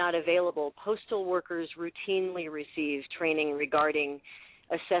training is not available. Postal workers routinely receive training regarding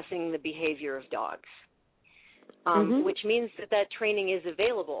assessing the behavior of dogs. Which means that training is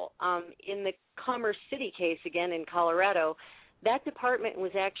available. In the Commerce City case, again in Colorado, that department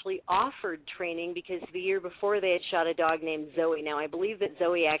was actually offered training because the year before they had shot a dog named Zoe. Now, I believe that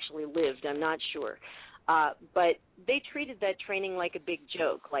Zoe actually lived. I'm not sure. But they treated that training like a big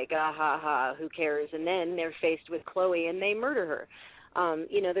joke, like, who cares? And then they're faced with Chloe, and they murder her.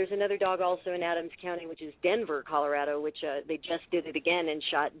 There's another dog also in Adams County, which is Denver, Colorado, which they just did it again and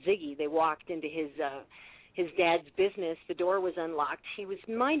shot Ziggy. They walked into his dad's business. The door was unlocked. He was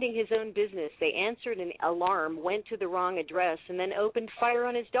minding his own business. They answered an alarm, went to the wrong address, and then opened fire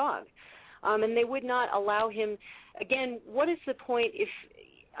on his dog. And they would not allow him. Again, what is the point if,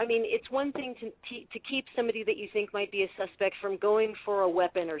 I mean, it's one thing to keep somebody that you think might be a suspect from going for a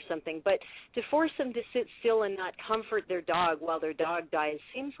weapon or something, but to force them to sit still and not comfort their dog while their dog dies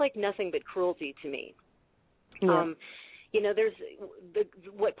seems like nothing but cruelty to me. Yeah. There's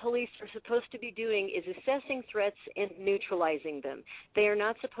what police are supposed to be doing is assessing threats and neutralizing them. They are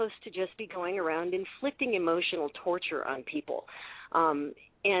not supposed to just be going around inflicting emotional torture on people.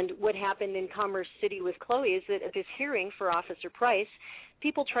 And what happened in Commerce City with Chloe is that at this hearing for Officer Price,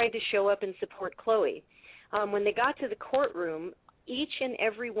 people tried to show up and support Chloe. When they got to the courtroom, each and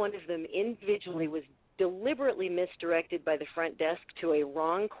every one of them individually was deliberately misdirected by the front desk to a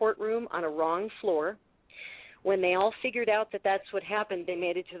wrong courtroom on a wrong floor. When they all figured out that that's what happened, they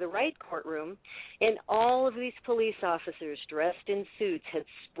made it to the right courtroom, and all of these police officers dressed in suits had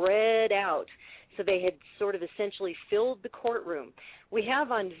spread out, so they had sort of essentially filled the courtroom. We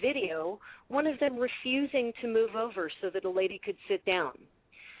have on video one of them refusing to move over so that a lady could sit down.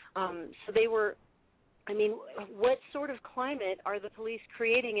 So they were, I mean, what sort of climate are the police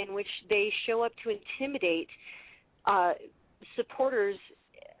creating in which they show up to intimidate supporters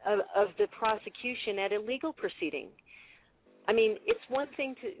of the prosecution at a legal proceeding? I mean, it's one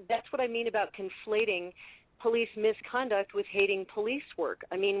thing that's what I mean about conflating police misconduct with hating police work.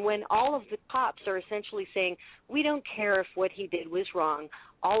 I mean, when all of the cops are essentially saying, we don't care if what he did was wrong,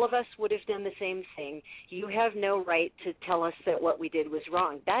 all of us would have done the same thing. You have no right to tell us that what we did was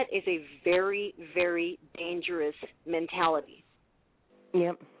wrong. That is a very, very dangerous mentality.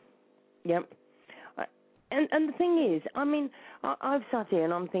 Yep. And the thing is, I mean, I've sat here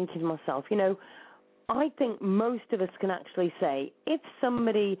and I'm thinking to myself, I think most of us can actually say, if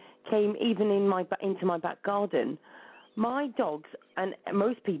somebody came even into my back garden, my dogs and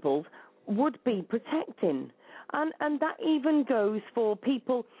most people's would be protecting. And that even goes for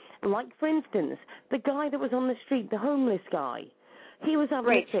people like, for instance, the guy that was on the street, the homeless guy. He was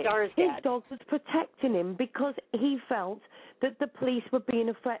having a fit. His dog was protecting him because he felt that the police were being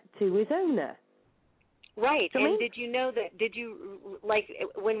a threat to his owner. Right, and did you know that,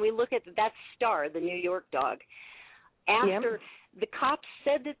 when we look at that Star, the New York dog, after the cops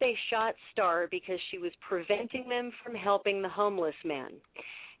said that they shot Star because she was preventing them from helping the homeless man.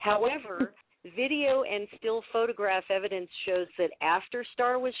 However, video and still photograph evidence shows that after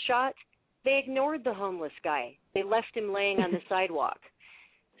Star was shot, they ignored the homeless guy. They left him laying on the sidewalk.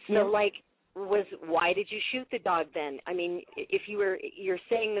 So, why did you shoot the dog then? I mean, if you're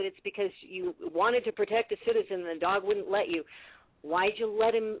saying that it's because you wanted to protect a citizen and the dog wouldn't let you, why'd you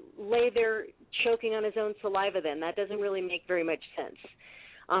let him lay there choking on his own saliva then? That doesn't really make very much sense.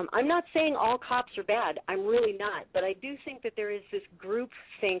 I'm not saying all cops are bad. I'm really not. But I do think that there is this group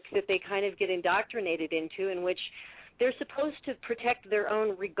think that they kind of get indoctrinated into in which they're supposed to protect their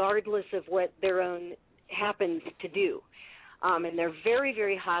own regardless of what their own happens to do. And they're very,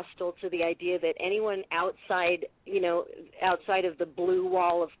 very hostile to the idea that anyone outside of the blue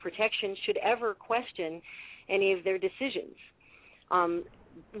wall of protection should ever question any of their decisions.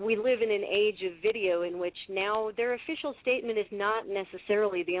 We live in an age of video in which now their official statement is not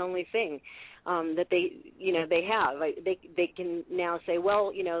necessarily the only thing that they have. They can now say,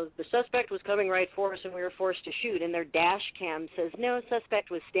 well, the suspect was coming right for us and we were forced to shoot, and their dash cam says, no, suspect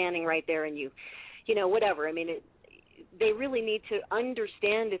was standing right there and whatever. I mean, they really need to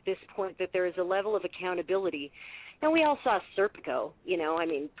understand at this point that there is a level of accountability. And we all saw Serpico,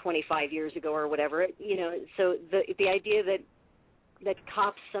 25 years ago or whatever. So the idea that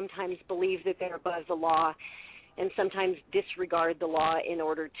cops sometimes believe that they're above the law and sometimes disregard the law in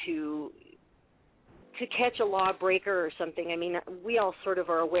order to catch a lawbreaker or something. I mean, we all sort of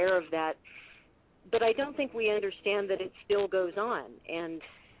are aware of that, but I don't think we understand that it still goes on. And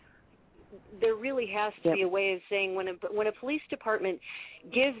there really has to be a way of saying when a police department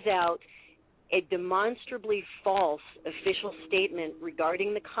gives out a demonstrably false official statement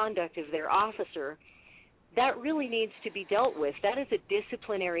regarding the conduct of their officer, that really needs to be dealt with. That is a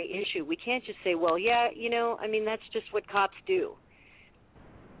disciplinary issue. We can't just say, well, that's just what cops do.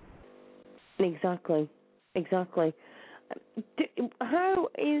 Exactly. How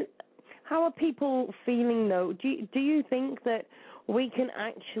are people feeling, though? Do you think that we can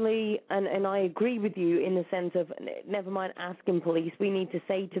actually, and I agree with you in the sense of, never mind asking police, we need to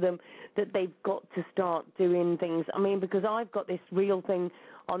say to them that they've got to start doing things. I mean, because I've got this real thing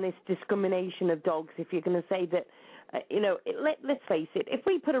on this discrimination of dogs. If you're going to say that, let's face it, if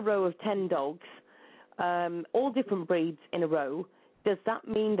we put a row of 10 dogs, all different breeds in a row, does that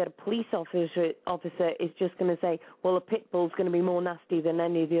mean that a police officer is just going to say, well, a pit bull's going to be more nasty than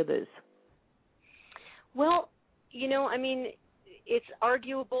any of the others? Well, it's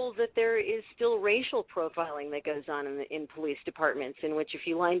arguable that there is still racial profiling that goes on in police departments, in which if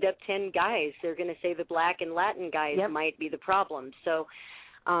you lined up 10 guys, they're going to say the black and Latin guys might be the problem. So,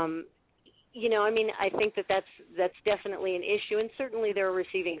 I think that's definitely an issue, and certainly they're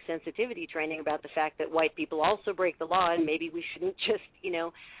receiving sensitivity training about the fact that white people also break the law, and maybe we shouldn't just,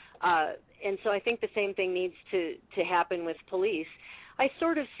 and so I think the same thing needs to happen with police. I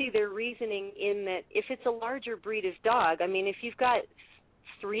sort of see their reasoning in that if it's a larger breed of dog, I mean, if you've got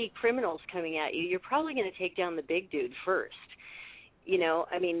 3 criminals coming at you, you're probably going to take down the big dude first.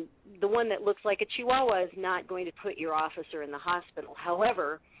 The one that looks like a Chihuahua is not going to put your officer in the hospital.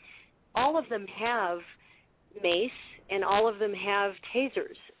 However, all of them have mace and all of them have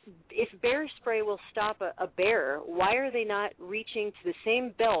tasers. If bear spray will stop a bear, why are they not reaching to the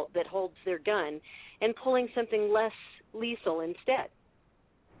same belt that holds their gun and pulling something less lethal instead?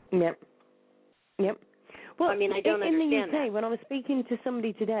 Yep. Well, I don't understand in the UK, that. when I was speaking to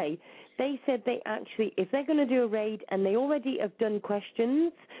somebody today, they said they actually, if they're going to do a raid and they already have done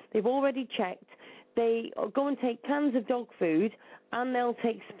questions, they've already checked, they go and take cans of dog food and they'll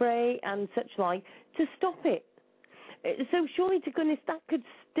take spray and such like to stop it. So surely to goodness that could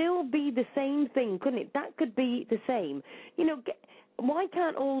still be the same thing, couldn't it? That could be the same. Why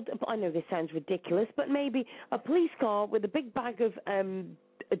can't I know this sounds ridiculous, but maybe a police car with a big bag of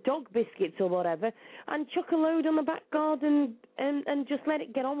dog biscuits or whatever and chuck a load on the back garden and just let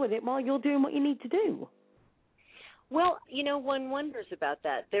it get on with it while you're doing what you need to do? Well, one wonders about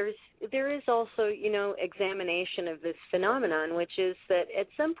that. There is also, examination of this phenomenon, which is that at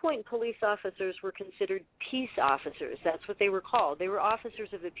some point police officers were considered peace officers. That's what they were called. They were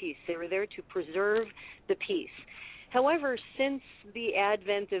officers of the peace. They were there to preserve the peace. However, since the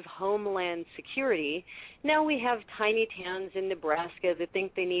advent of Homeland Security, now we have tiny towns in Nebraska that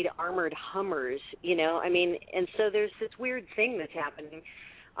think they need armored Hummers, and so there's this weird thing that's happening.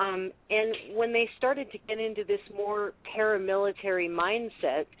 And when they started to get into this more paramilitary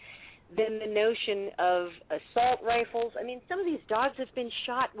mindset, then the notion of assault rifles, some of these dogs have been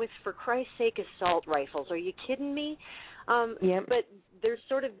shot with, for Christ's sake, assault rifles. Are you kidding me? But there's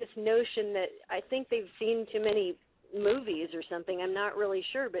sort of this notion that I think they've seen too many movies or something, I'm not really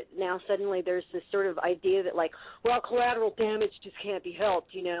sure, but now suddenly there's this sort of idea that collateral damage just can't be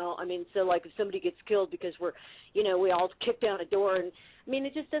helped, so if somebody gets killed because we all kick down a door, and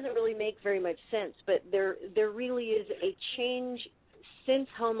it just doesn't really make very much sense, but there really is a change since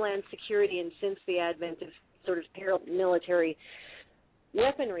Homeland Security and since the advent of sort of paramilitary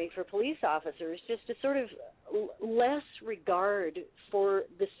weaponry for police officers, just a sort of less regard for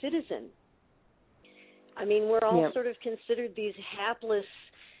the citizen. We're all sort of considered these hapless,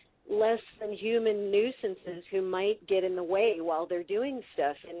 less than human nuisances who might get in the way while they're doing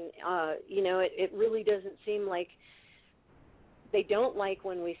stuff. And, it really doesn't seem like They don't like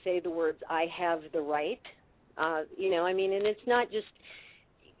when we say the words, I have the right. And it's not just,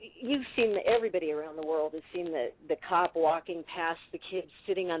 you've seen, everybody around the world has seen the cop walking past the kids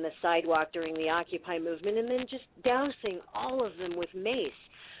sitting on the sidewalk during the Occupy movement and then just dousing all of them with mace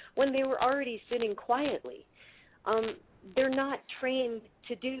when they were already sitting quietly. They're not trained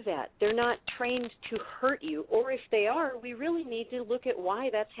to do that. They're not trained to hurt you. Or if they are, we really need to look at why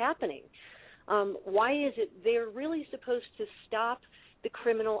that's happening. Why is it they're really supposed to stop the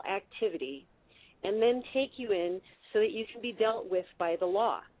criminal activity and then take you in so that you can be dealt with by the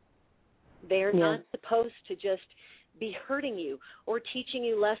law? They're not supposed to just be hurting you or teaching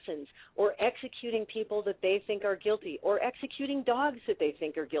you lessons or executing people that they think are guilty or executing dogs that they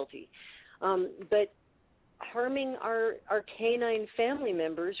think are guilty. But harming our canine family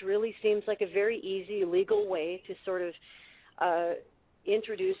members really seems like a very easy legal way to sort of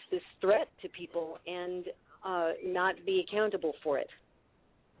introduce this threat to people and not be accountable for it.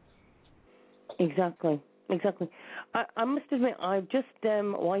 Exactly. I must admit, I've just,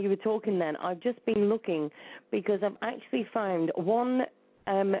 while you were talking then, I've just been looking because I've actually found one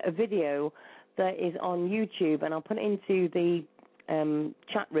video that is on YouTube, and I'll put it into the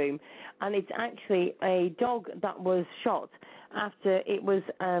chat room, and it's actually a dog that was shot after it was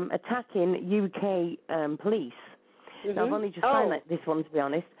attacking UK police. Mm-hmm. Now, I've only just found this one, to be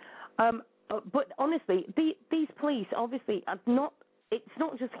honest. But honestly, these police obviously are not. It's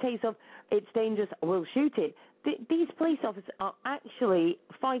not just a case of it's dangerous, we'll shoot it. These police officers are actually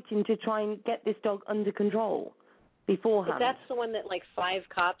fighting to try and get this dog under control beforehand. But that's the one that 5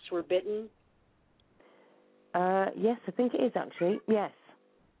 cops were bitten? Yes, I think it is actually. Yes.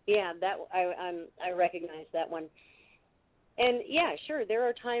 Yeah, that I recognize that one. And yeah, sure, there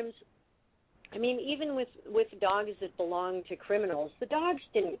are times. I mean, even with dogs that belong to criminals, the dogs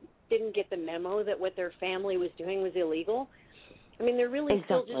didn't get the memo that what their family was doing was illegal. I mean, they're really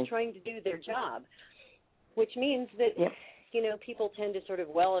still just trying to do their job, which means that, people tend to sort of,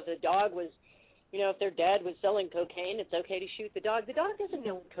 if a dog was, if their dad was selling cocaine, it's okay to shoot the dog. The dog doesn't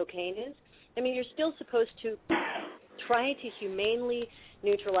know what cocaine is. I mean, you're still supposed to try to humanely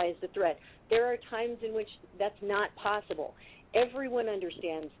neutralize the threat. There are times in which that's not possible. Everyone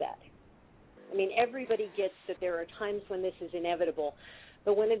understands that. I mean, everybody gets that there are times when this is inevitable.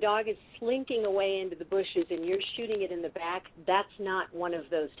 But when a dog is slinking away into the bushes and you're shooting it in the back, that's not one of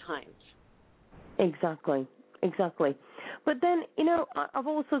those times. Exactly. But then, I've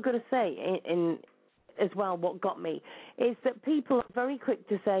also got to say, in as well, what got me is that people are very quick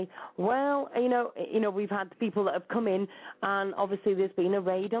to say, well, we've had people that have come in and obviously there's been a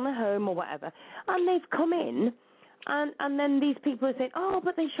raid on a home or whatever, and they've come in and then these people are saying, oh,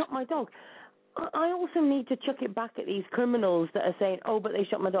 but they shot my dog. I also need to chuck it back at these criminals that are saying, oh, but they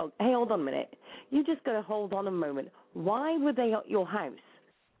shot my dog. Hey, hold on a minute. You just got to hold on a moment. Why were they at your house?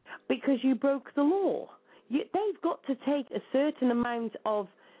 Because you broke the law. They've got to take a certain amount of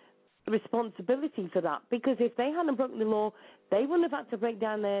responsibility for that, because if they hadn't broken the law, they wouldn't have had to break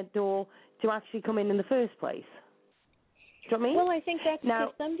down their door to actually come in the first place. Do you know what I mean? Well, I think that's to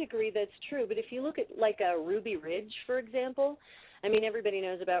some degree that's true. But if you look at Ruby Ridge, for example, I mean, everybody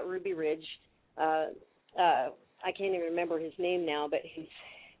knows about Ruby Ridge. I can't even remember his name now, but he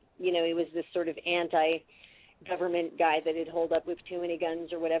was this sort of anti-government guy that had holed up with too many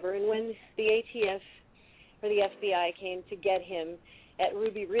guns or whatever. And when the ATF or the FBI came to get him at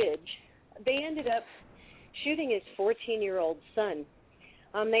Ruby Ridge, they ended up shooting his 14-year-old son.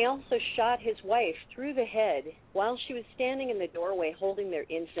 They also shot his wife through the head while she was standing in the doorway holding their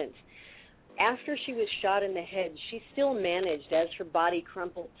infant. After she was shot in the head, she still managed, as her body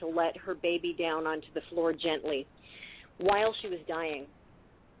crumpled, to let her baby down onto the floor gently while she was dying.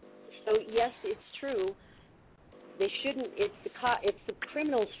 So, yes, it's true. They shouldn't. It's the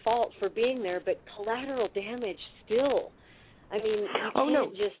criminal's fault for being there, but collateral damage still. I mean, you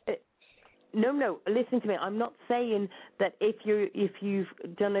can't just. No. Listen to me. I'm not saying that if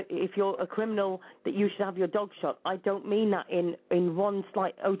you're a criminal that you should have your dog shot. I don't mean that in one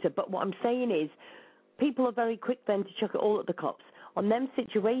slight iota. But what I'm saying is, people are very quick then to chuck it all at the cops. On them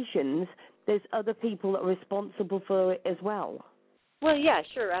situations, there's other people that are responsible for it as well. Well, yeah,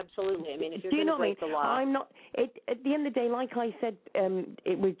 sure, absolutely. I mean, if you're going to break the law, I'm not. At the end of the day, like I said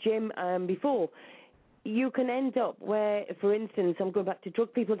with Jim before. You can end up where, for instance, I'm going back to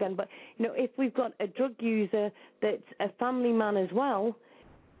drug people again, but, if we've got a drug user that's a family man as well,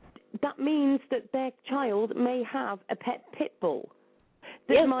 that means that their child may have a pet pit bull.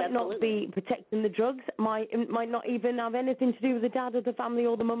 That might absolutely. not be protecting the drugs, it might not even have anything to do with the dad of the family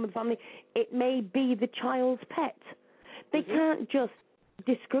or the mum of the family. It may be the child's pet. They can't just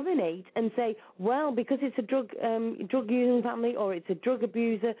discriminate and say, well, because it's a drug using family or it's a drug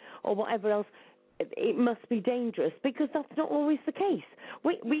abuser or whatever else, it must be dangerous, because that's not always the case.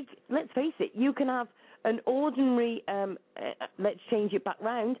 We let's face it, you can have an ordinary, let's change it back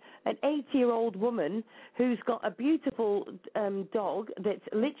round, an 80-year-old woman who's got a beautiful dog that's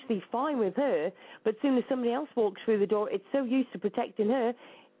literally fine with her, but as soon as somebody else walks through the door, it's so used to protecting her,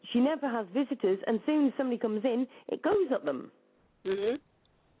 she never has visitors, and as soon as somebody comes in, it goes at them. Mhm.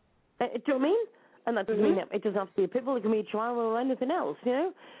 Do you know what I mean? And that doesn't mean that it doesn't have to be a pit bull, it can be a chihuahua or anything else, you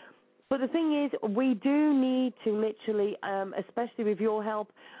know? But the thing is, we do need to literally, especially with your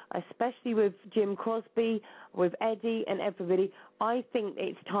help, especially with Jim Crosby, with Eddie and everybody, I think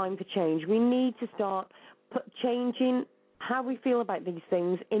it's time for change. We need to start changing how we feel about these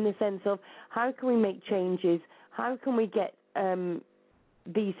things, in the sense of how can we make changes, how can we get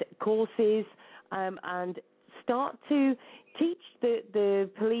these courses and start to teach the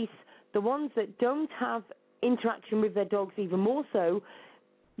police, the ones that don't have interaction with their dogs even more so,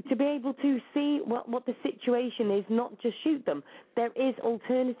 to be able to see what the situation is, not just shoot them. There is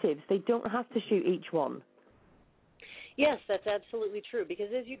alternatives. They don't have to shoot each one. Yes, that's absolutely true, because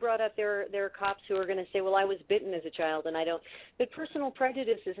as you brought up, there are cops who are going to say, well, I was bitten as a child and I don't. But personal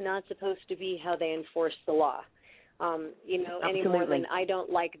prejudice is not supposed to be how they enforce the law. Any more than I don't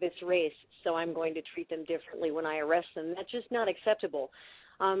like this race, so I'm going to treat them differently when I arrest them. That's just not acceptable.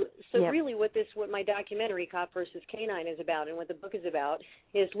 Really what my documentary, Cop versus Canine, is about, and what the book is about,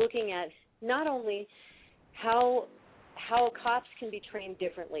 is looking at not only how cops can be trained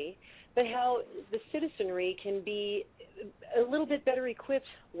differently, but how the citizenry can be a little bit better equipped.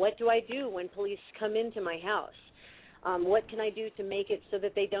 What do I do when police come into my house? What can I do to make it so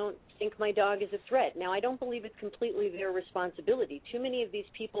that they don't think my dog is a threat? Now, I don't believe it's completely their responsibility. Too many of these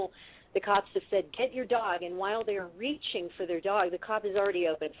people, the cops have said, get your dog, and while they're reaching for their dog, the cop has already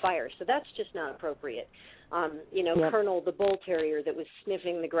opened fire. So that's just not appropriate. Colonel, the bull terrier that was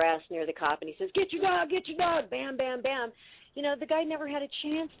sniffing the grass near the cop, and he says, get your dog, bam, bam, bam. The guy never had a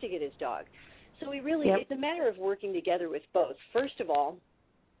chance to get his dog. So it's a matter of working together with both. First of all,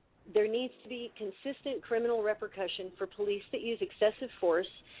 there needs to be consistent criminal repercussion for police that use excessive force.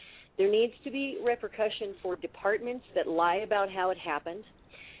 There needs to be repercussion for departments that lie about how it happened.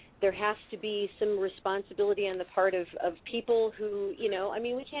 There has to be some responsibility on the part of people who,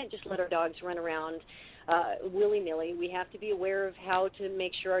 we can't just let our dogs run around willy-nilly. We have to be aware of how to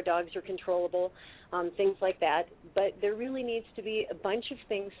make sure our dogs are controllable, things like that. But there really needs to be a bunch of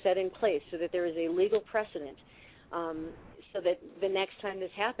things set in place so that there is a legal precedent, so that the next time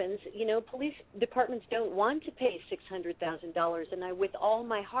this happens, police departments don't want to pay $600,000, and I, with all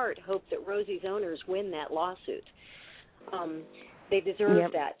my heart, hope that Rosie's owners win that lawsuit. They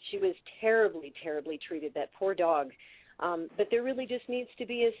deserve that. She was terribly, terribly treated, that poor dog. But there really just needs to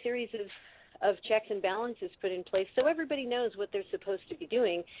be a series of checks and balances put in place so everybody knows what they're supposed to be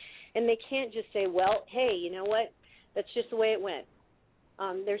doing, and they can't just say, well, hey, you know what, that's just the way it went.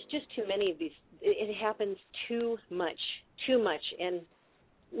 There's just too many of these. It happens too much, and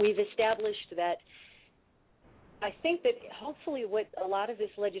we've established that. I think that hopefully what a lot of this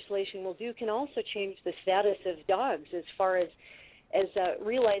legislation will do can also change the status of dogs as far as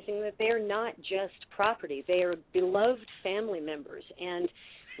realizing that they're not just property. They are beloved family members. And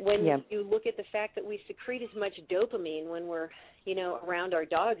when you look at the fact that we secrete as much dopamine when we're, around our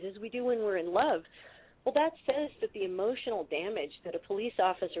dogs as we do when we're in love, well, that says that the emotional damage that a police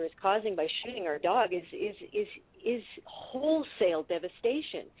officer is causing by shooting our dog is wholesale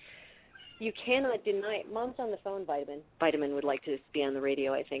devastation. You cannot deny it. Mom's on the phone, Vitamin. Vitamin would like to be on the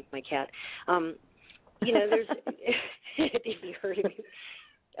radio, I think, my cat. There's if you heard of me.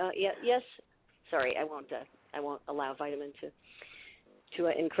 Yes. Sorry, I won't allow Vitamin to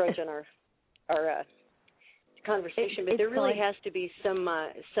encroach on our conversation. But there really has to be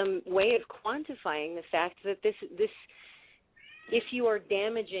some way of quantifying the fact that this if you are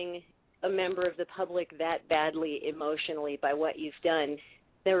damaging a member of the public that badly emotionally by what you've done,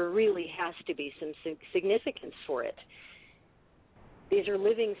 there really has to be some significance for it. These are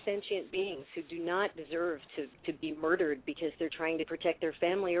living, sentient beings who do not deserve to be murdered because they're trying to protect their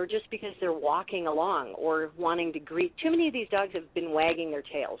family or just because they're walking along or wanting to greet. Too many of these dogs have been wagging their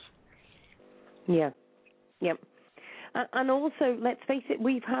tails. Yeah. Yep. And also, let's face it,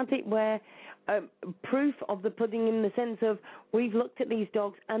 we've had it where proof of the pudding, in the sense of we've looked at these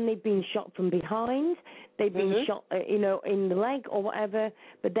dogs and they've been shot from behind, they've been shot, in the leg or whatever,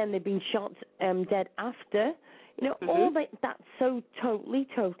 but then they've been shot dead after. All that's so totally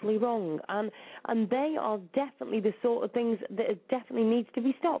wrong, and they are definitely the sort of things that definitely needs to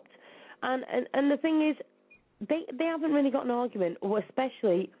be stopped. And the thing is, they haven't really got an argument, or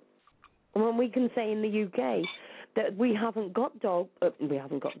especially when we can say in the UK that we haven't got dogs.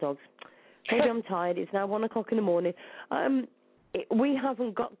 Maybe I'm tired. It's now 1 o'clock in the morning. We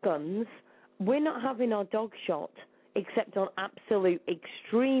haven't got guns. We're not having our dog shot except on absolute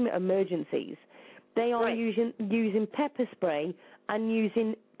extreme emergencies. They are using pepper spray and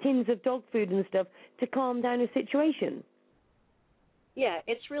using tins of dog food and stuff to calm down a situation. Yeah,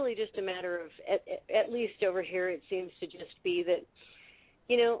 it's really just a matter of, at least over here, it seems to just be that,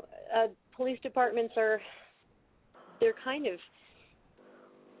 police departments they're kind of,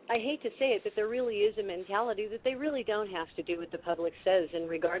 I hate to say it, but there really is a mentality that they really don't have to do what the public says, and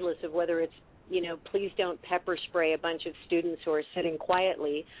regardless of whether it's, please don't pepper spray a bunch of students who are sitting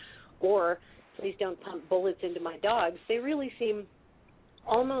quietly, or please don't pump bullets into my dogs, they really seem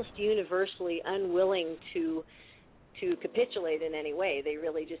almost universally unwilling to capitulate in any way. They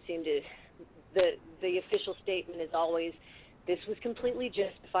really just seem to, the official statement is always, this was completely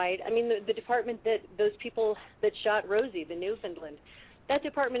justified. I mean, the department those people that shot Rosie, the Newfoundland, that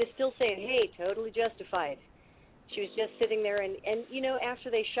department is still saying, hey, totally justified. She was just sitting there, and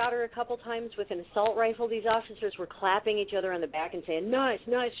after they shot her a couple times with an assault rifle, these officers were clapping each other on the back and saying, nice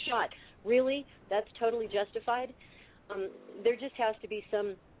shot. Really? That's totally justified? There just has to be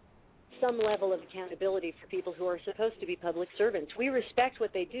some level of accountability for people who are supposed to be public servants. We respect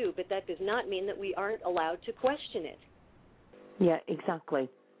what they do, but that does not mean that we aren't allowed to question it. Yeah, exactly.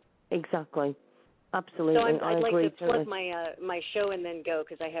 Absolutely. So I'd I like agree to plug my show and then go,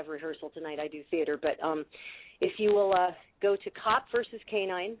 because I have rehearsal tonight. I do theater. But if you will go to Cop versus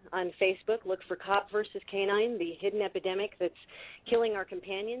Canine on Facebook, look for Cop versus Canine, the hidden epidemic that's killing our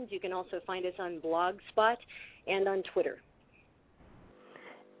companions. You can also find us on Blogspot and on Twitter.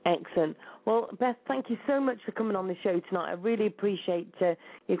 Excellent. Well, Beth, thank you so much for coming on the show tonight. I really appreciate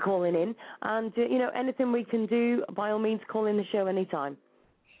you calling in. And, anything we can do, by all means, call in the show anytime.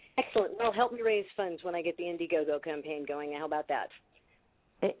 Excellent. Well, help me raise funds when I get the Indiegogo campaign going. How about that?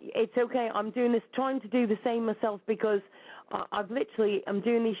 It's okay. I'm trying to do the same myself, because I'm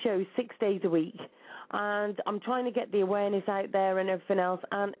doing these shows 6 days a week, and I'm trying to get the awareness out there and everything else.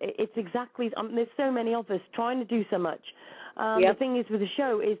 And it's exactly, there's so many of us trying to do so much. The thing is with the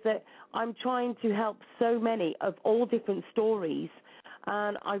show is that I'm trying to help so many of all different stories,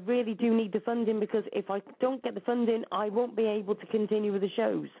 and I really do need the funding, because if I don't get the funding, I won't be able to continue with the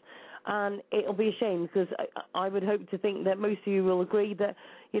shows. And it'll be a shame, because I would hope to think that most of you will agree that,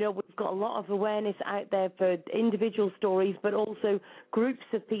 we've got a lot of awareness out there for individual stories, but also groups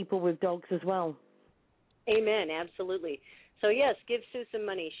of people with dogs as well. Amen, absolutely. So, yes, give Sue some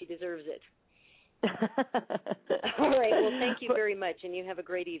money. She deserves it. All right, well, thank you very much, and you have a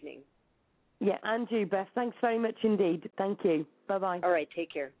great evening. Yeah, and you, Beth. Thanks very much indeed. Thank you. Bye-bye. All right,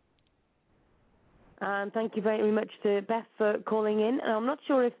 take care. And thank you very much to Beth for calling in. And I'm not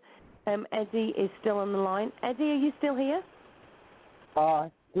sure if Eddie is still on the line. Eddie, are you still here?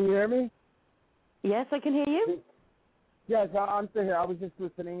 Can you hear me? Yes, I can hear you. Yes, I'm still here. I was just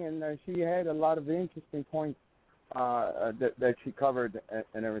listening, and she had a lot of interesting points that she covered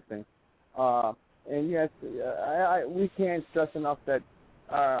and everything. And yes, we can't stress enough that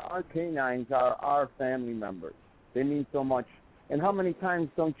our canines are our family members. They mean so much. And how many times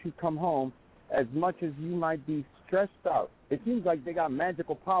don't you come home, as much as you might be stressed out, it seems like they got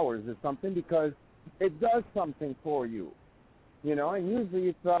magical powers or something, because it does something for you, and usually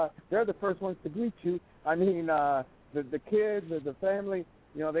it's they're the first ones to greet you. I mean, the kids or the family,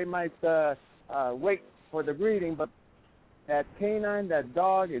 they might wait for the greeting, but that canine, that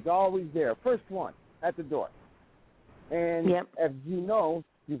dog is always there, first one at the door. And as you know,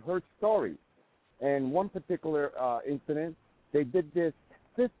 you've heard stories. And one particular incident, they did this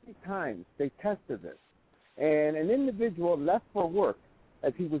 50 times. They tested this. And an individual left for work.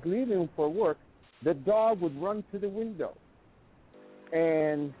 As he was leaving for work, the dog would run to the window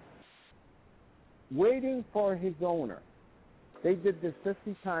and waiting for his owner. They did this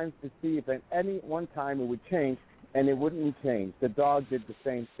 50 times to see if at any one time it would change, and it wouldn't change. The dog did the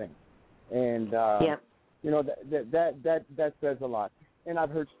same thing. And, that says a lot. And I've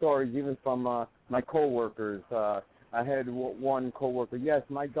heard stories even from my coworkers. I had one coworker, yes,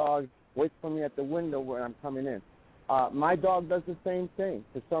 my dog waits for me at the window when I'm coming in. My dog does the same thing.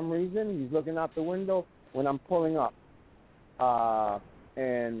 For some reason, he's looking out the window when I'm pulling up.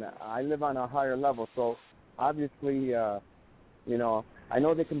 And I live on a higher level, so obviously, I know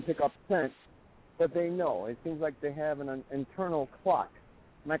they can pick up scent, but they know. It seems like they have an internal clock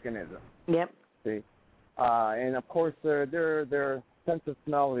mechanism. Yep. See? And, of course, their sense of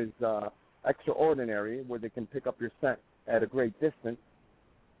smell is extraordinary, where they can pick up your scent at a great distance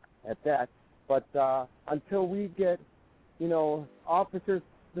at that. But until we get, officers,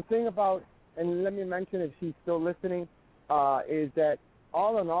 the thing about, and let me mention if she's still listening, is that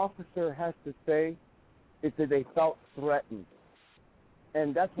all an officer has to say is that they felt threatened.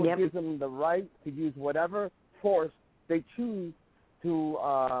 And that's what gives them the right to use whatever force they choose to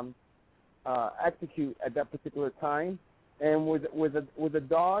execute at that particular time. And with a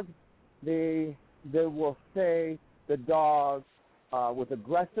dog, they will say the dog was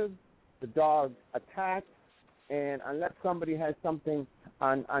aggressive, the dog attacked, and unless somebody has something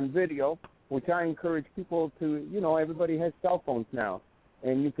on video, which I encourage people to, everybody has cell phones now,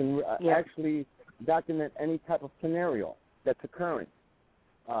 and you can actually document any type of scenario that's occurring,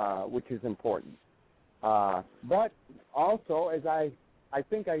 which is important. But also, as I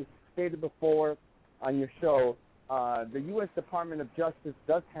think I stated before on your show, the U.S. Department of Justice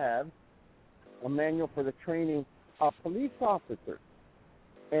does have a manual for the training of police officers.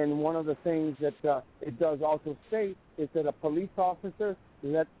 And one of the things that it does also state is that a police officer,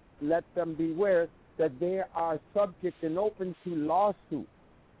 let them beware that they are subject and open to lawsuits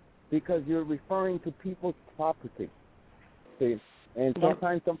because you're referring to people's property. See? And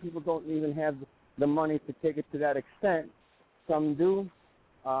sometimes some people don't even have the money to take it to that extent. Some do,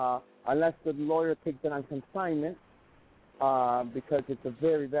 unless the lawyer takes it on consignment, because it's a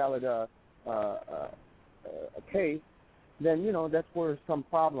very valid case. Then that's where some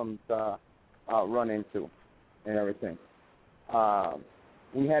problems run into and everything.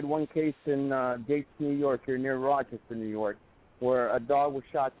 We had one case in Gates, New York, here near Rochester, New York, where a dog was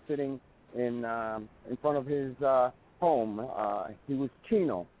shot sitting in front of his home. He was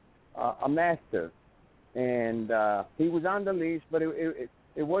Chino, a mastiff, and he was on the leash, but it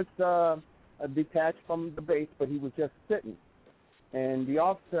was detached from the base, but he was just sitting. And the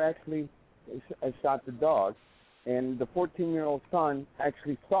officer actually shot the dog, and the 14-year-old son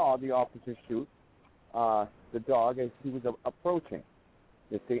actually saw the officer shoot the dog as he was approaching.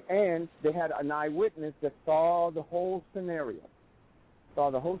 You see, and they had an eyewitness that saw the whole scenario,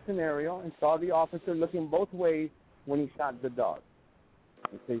 and saw the officer looking both ways when he shot the dog.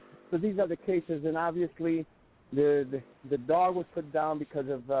 You see, so these are the cases, and obviously the dog was put down because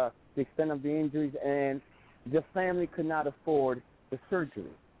of the extent of the injuries, and the family could not afford the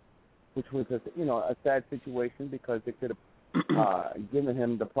surgery, which was a sad situation because they could have given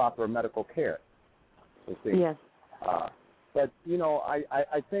him the proper medical care. You see. Yes. But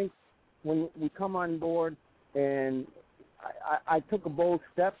I think when we come on board, and I took a bold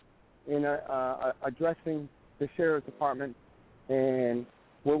step in addressing the sheriff's department, and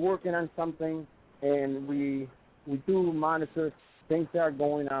we're working on something, and we do monitor things that are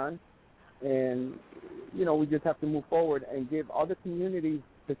going on, and we just have to move forward and give other communities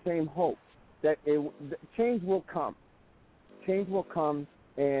the same hope that change will come. Change will come,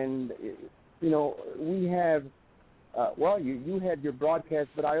 and we have. You had your broadcast,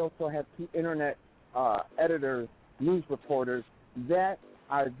 but I also have 2 internet editors, news reporters that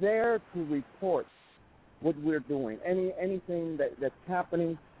are there to report what we're doing, anything that's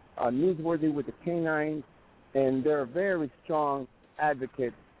happening, newsworthy with the canines, and they're very strong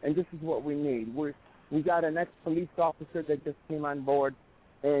advocates. And this is what we need. We got an ex-police officer that just came on board,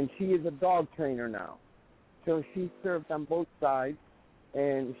 and she is a dog trainer now. So she served on both sides,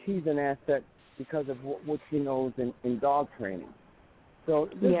 and she's an asset because of what she knows in dog training. So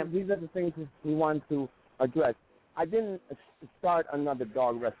these are the things we want to address. I didn't start another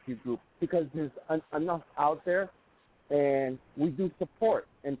dog rescue group because there's enough out there, and we do support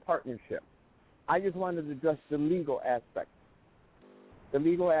and partnership. I just wanted to address the legal aspect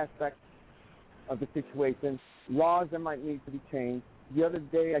of the situation, laws that might need to be changed. The other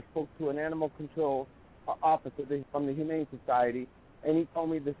day I spoke to an animal control officer from the Humane Society, and he told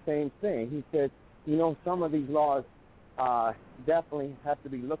me the same thing. He said, some of these laws definitely have to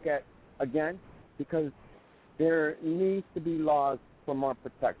be looked at again because there needs to be laws for more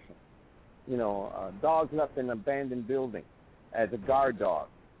protection. Dogs left in abandoned buildings as a guard dog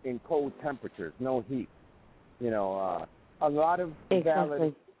in cold temperatures, no heat. A lot of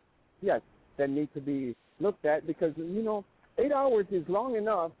valid, that need to be looked at because, 8 hours is long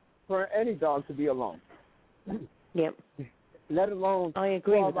enough for any dog to be alone. Yep. Let alone I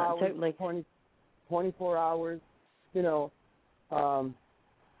agree 12 with that, hours, totally. 24 hours,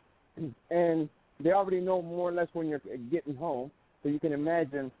 and they already know more or less when you're getting home, so you can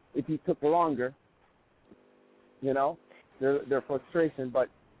imagine if you took longer, their frustration. But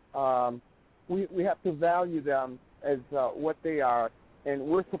we have to value them as what they are, and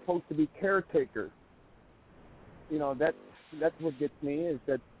we're supposed to be caretakers. That's what gets me is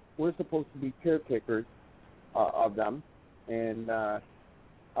that we're supposed to be caretakers of them, and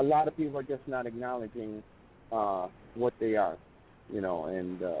a lot of people are just not acknowledging what they are,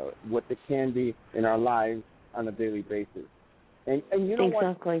 and what they can be in our lives on a daily basis. And you know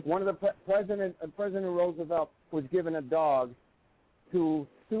exactly. what? One of the President Roosevelt was given a dog to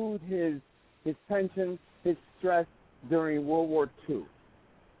soothe his tension, his stress during World War II.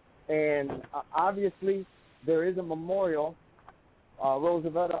 And obviously, there is a memorial.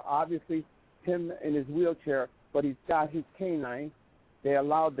 Roosevelt, obviously, him in his wheelchair, but he's got his canine. They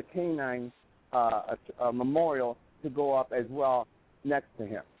allowed the canine a memorial to go up as well next to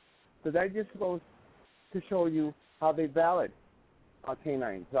him. So that just goes to show you how they valid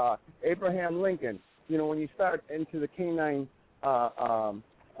canines. Abraham Lincoln, when you start into the canine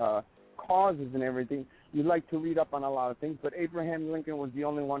causes and everything, you like to read up on a lot of things, but Abraham Lincoln was the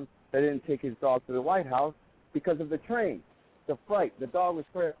only one that didn't take his dog to the White House because of the train, the fright. The dog was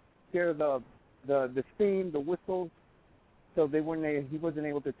scared of the steam, the whistles, so he wasn't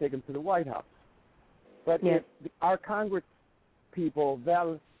able to take him to the White House. But if our Congress people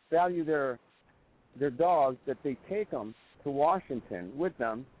value their dogs, that they take them to Washington with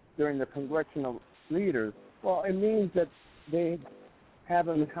them during the congressional leaders, well, it means that they have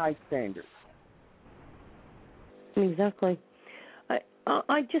them in high standards. Exactly. I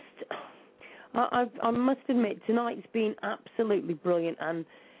must admit, tonight's been absolutely brilliant, and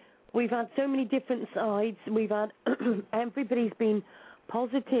we've had so many different sides. We've had everybody's been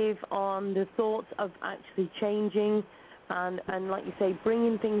positive on the thoughts of actually changing and like you say,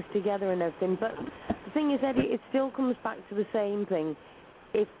 bringing things together and everything. But the thing is, Eddie, it still comes back to the same thing.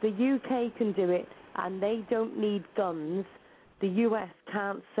 If the UK can do it and they don't need guns, the US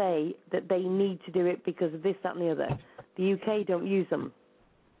can't say that they need to do it because of this, that, and the other. The UK don't use them.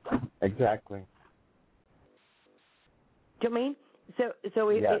 Exactly. Do you know what I mean? So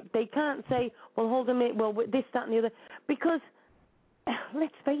if they can't say, well, hold on a minute, well, this, that, and the other, because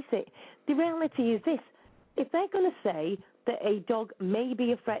let's face it, the reality is this. If they're going to say that a dog may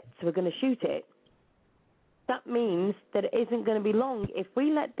be a threat, so we're going to shoot it, that means that it isn't going to be long. If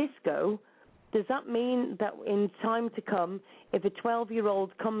we let this go, does that mean that in time to come, if a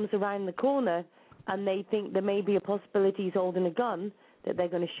 12-year-old comes around the corner and they think there may be a possibility he's holding a gun, that they're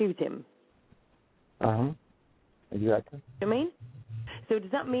going to shoot him? Uh-huh. Exactly. You know what I mean? So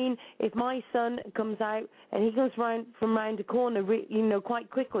does that mean if my son comes out and he goes from round a corner, quite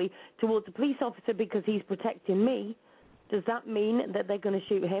quickly towards a police officer because he's protecting me, does that mean that they're going to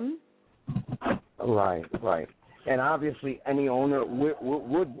shoot him? Right. And obviously, any owner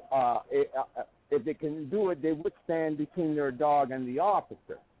would if they can do it, they would stand between their dog and the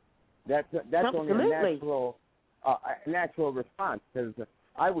officer. That's only a natural response, because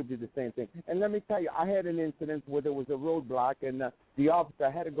I would do the same thing. And let me tell you, I had an incident where there was a roadblock, and the officer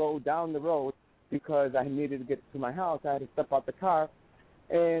had to go down the road because I needed to get to my house. I had to step out the car,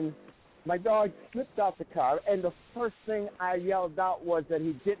 and my dog slipped out the car, and the first thing I yelled out was that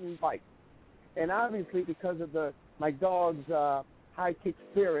he didn't bite. And obviously, because of my dog's high-kick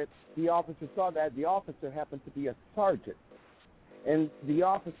spirit, the officer saw that. The officer happened to be a sergeant, and the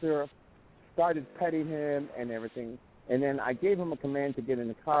officer started petting him and everything. And then I gave him a command to get in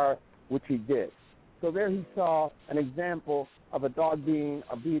the car, which he did. So there he saw an example of a dog being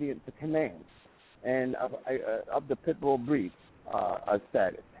obedient to commands and of the pit bull breed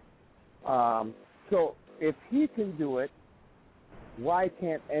status. So if he can do it, why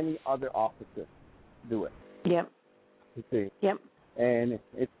can't any other officer do it? Yep. You see? Yep. And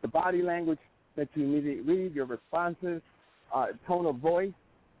it's the body language that you need to read, your responses, tone of voice.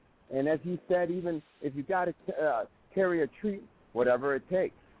 And as you said, even if you got to carry a treat, whatever it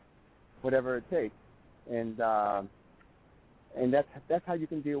takes. And that's how you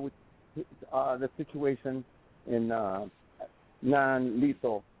can deal with the situation in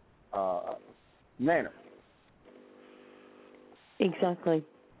non-lethal manner. Exactly.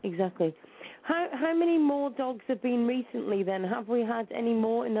 How many more dogs have been recently then? Have we had any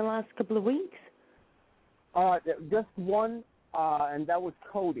more in the last couple of weeks? Just one, and that was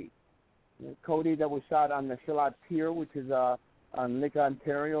Cody. Cody that was shot on the Charlotte Pier, which is on Lake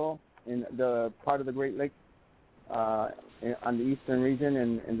Ontario in the part of the Great Lakes on the eastern region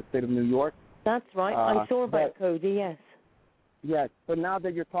in the state of New York. That's right. I saw about Cody, yes. Yes, but now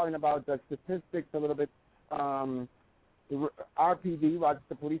that you're talking about the statistics a little bit, the RPD,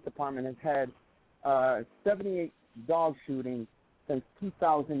 Rochester Police Department, has had 78 dog shootings since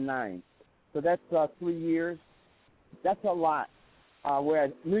 2009. So that's 3 years. That's a lot.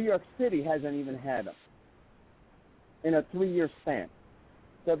 Whereas New York City hasn't even had them in a 3-year span.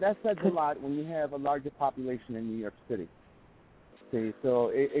 So that says a lot when you have a larger population in New York City. See,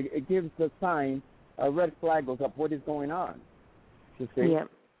 so it gives a sign, a red flag goes up. What is going on? You see? Yep.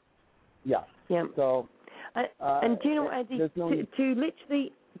 Yeah. Yeah. So. And do you know, Eddie,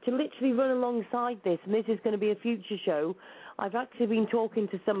 to literally run alongside this, and this is going to be a future show, I've actually been talking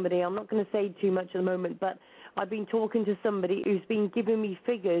to somebody, I'm not going to say too much at the moment, but I've been talking to somebody who's been giving me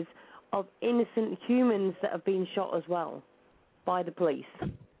figures of innocent humans that have been shot as well by the police.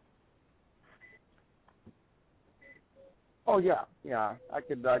 Oh, yeah, I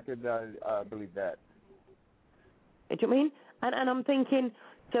could believe that. Do you know what I mean? And I'm thinking,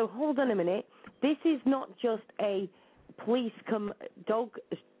 so hold on a minute, this is not just a police come dog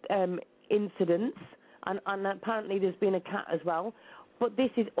incidents, and apparently there's been a cat as well, but this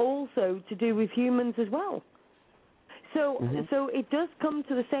is also to do with humans as well. So so it does come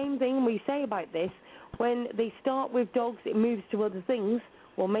to the same thing we say about this. When they start with dogs, it moves to other things.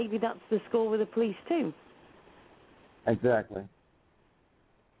 Well, maybe that's the score with the police too. Exactly.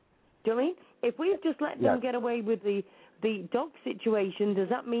 Do you know what I mean? If we've just let them get away with the dog situation, does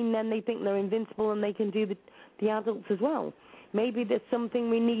that mean then they think they're invincible and they can do the adults as well? Maybe there's something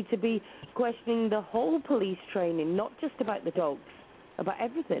we need to be questioning the whole police training, not just about the dogs, about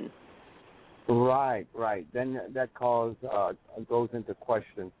everything. Right. Then that goes into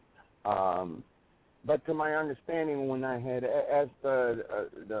question. But to my understanding, when I had asked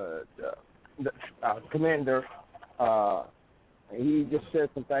the commander, he just said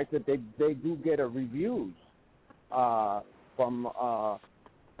the fact that they do get a reviews from a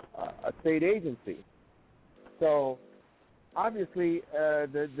state agency. So obviously,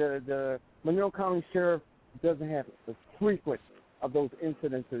 the Monroe County Sheriff doesn't have the frequent of those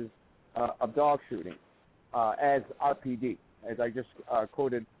incidences of dog shooting as RPD, as I just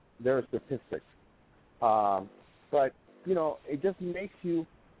quoted their statistics. But, it just makes you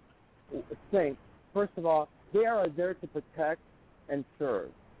think, first of all, they are there to protect and serve.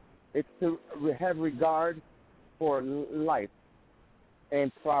 It's to have regard for life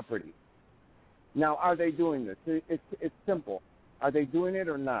and property. Now, are they doing this? It's simple. Are they doing it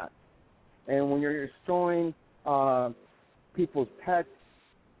or not? And when you're destroying people's pets,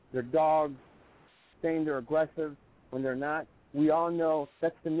 their dogs, saying they're aggressive when they're not, we all know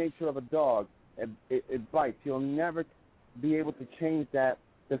that's the nature of a dog. It bites. You'll never be able to change the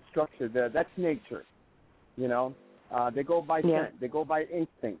structure. That's nature. They go by scent. They go by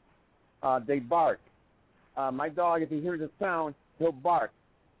instinct. They bark. My dog, if he hears a sound, he'll bark,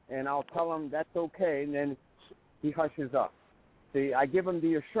 and I'll tell him that's okay, and then he hushes up. See, I give him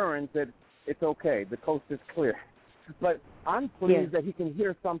the assurance that it's okay. The coast is clear. But I'm pleased that he can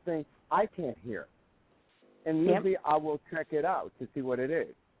hear something I can't hear, and usually I will check it out to see what it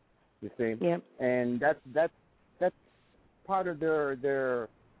is. You see, and that's part of their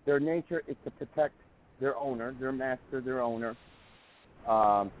nature is to protect their owner, their master, their owner.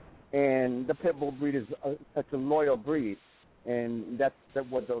 And the pit bull breed is such a loyal breed, and that's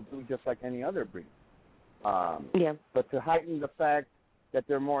what they'll do just like any other breed. But to heighten the fact that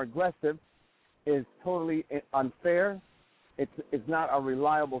they're more aggressive is totally unfair. It's not a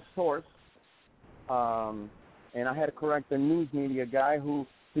reliable source. And I had to correct the news media guy who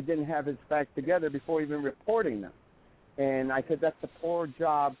didn't have his facts together before even reporting them. And I said that's the poor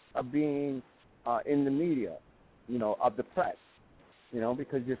job of being in the media, of the press,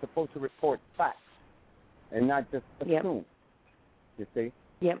 because you're supposed to report facts and not just assume. You see?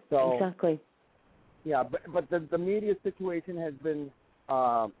 Yep. So, exactly. Yeah, but the media situation has been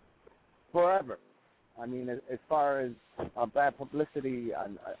forever. I mean, as far as bad publicity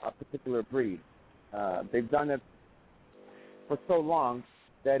on a particular breed, they've done it for so long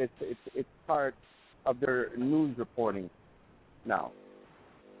that it's part of their news reporting now.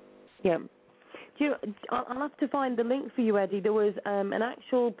 Yeah. I'll have to find the link for you, Eddie. There was an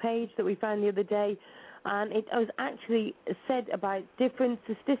actual page that we found the other day, and it was actually said about different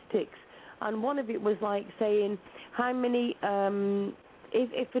statistics. And one of it was like saying how many,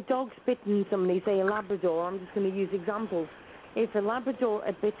 if a dog's bitten somebody, say a Labrador, I'm just going to use examples. If a Labrador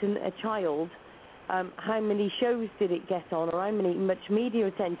had bitten a child, how many shows did it get on, or much media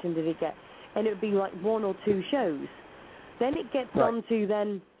attention did it get? And it would be like 1 or 2 shows. Then it gets on to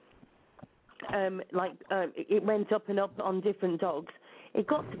then, it went up and up on different dogs. It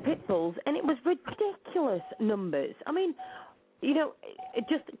got to pit bulls, and it was ridiculous numbers. I mean,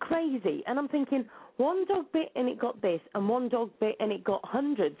 just crazy. And I'm thinking, one dog bit and it got this, and one dog bit and it got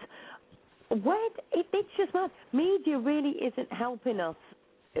hundreds. It's just mad. Media really isn't helping us.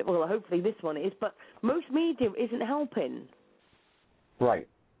 Well, hopefully this one is, but most media isn't helping. Right.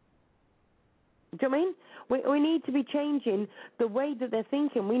 Do you know what I mean? We need to be changing the way that they're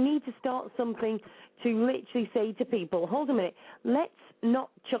thinking. We need to start something to literally say to people, hold a minute, let's not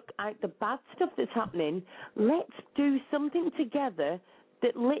chuck out the bad stuff that's happening. Let's do something together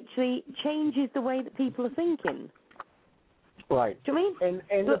that literally changes the way that people are thinking. Right. Do you know what I mean?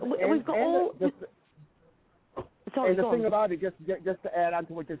 And we've got all. Sorry, and the go thing on. about it, just to add on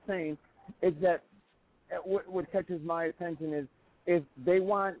to what you're saying, is that what catches my attention is they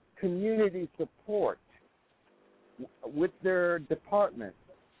want community support with their department.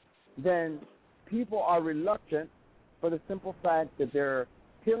 Then people are reluctant for the simple fact that they're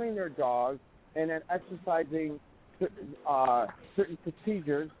killing their dogs and then exercising certain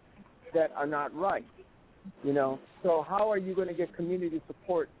procedures that are not right. You know, so how are you going to get community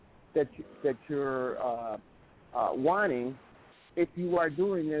support that you're wanting if you are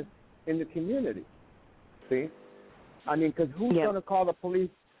doing this in the community? See, I mean, because who's going to call the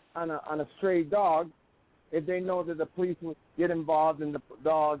police on a stray dog if they know that the police will get involved and the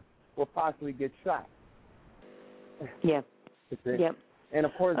dog will possibly get shot? Yeah. Yeah. And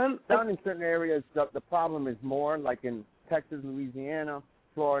of course, down in certain areas, the problem is more, like in Texas, Louisiana,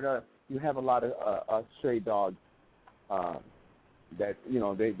 Florida. You have a lot of stray dogs that, you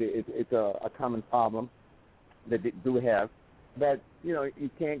know, it's a common problem that they do have. But, you know, you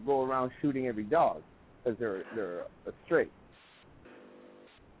can't go around shooting every dog because they're a stray.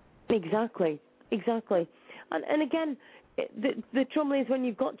 Exactly. And again, the trouble is when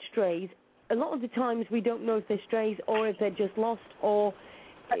you've got strays, a lot of the times we don't know if they're strays or if they're just lost or,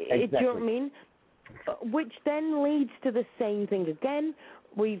 exactly. Do you know what I mean? Which then leads to the same thing again.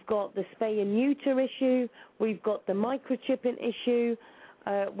 We've got the spay and neuter issue. We've got the microchipping issue.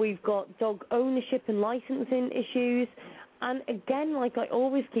 We've got dog ownership and licensing issues. And again, like I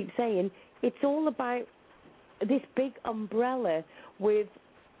always keep saying, it's all about this big umbrella with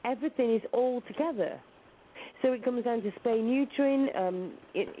everything is all together. So it comes down to spay neutering,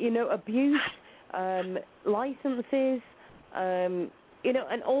 abuse, licenses, and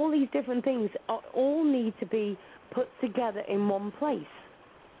all these different things all need to be put together in one place.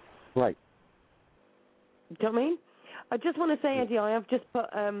 Right. Do you know what I mean? I just want to say, Eddie, I have just put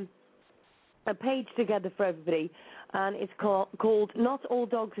a page together for everybody, and it's called Not All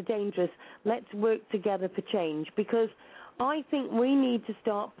Dogs Are Dangerous, Let's Work Together for Change, because I think we need to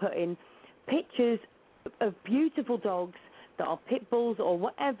start putting pictures of beautiful dogs that are pit bulls or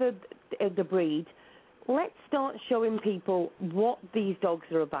whatever the breed. Let's start showing people what these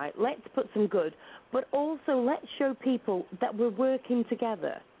dogs are about. Let's put some good, but also let's show people that we're working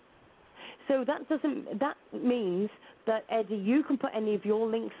together. So that means that, Eddie, you can put any of your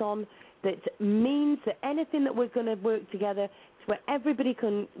links on. That means that anything that we're going to work together, it's where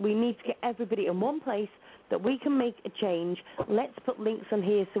we need to get everybody in one place, that we can make a change. Let's put links on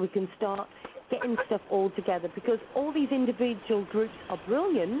here so we can start getting stuff all together, because all these individual groups are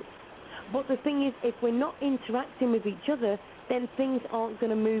brilliant, but the thing is, if we're not interacting with each other, then things aren't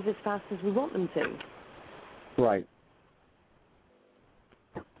going to move as fast as we want them to. Right.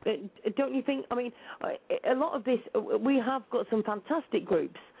 Don't you think? I mean, a lot of this, we have got some fantastic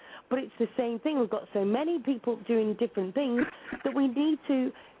groups, but it's the same thing. We've got so many people doing different things that we need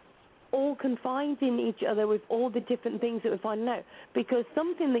to all confide in each other with all the different things that we're finding out. Because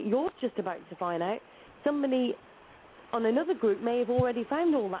something that you're just about to find out, somebody on another group may have already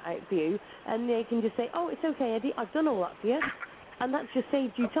found all that out for you, and they can just say, oh, it's okay, Eddie, I've done all that for you, and that's just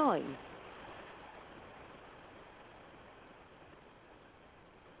saved you time.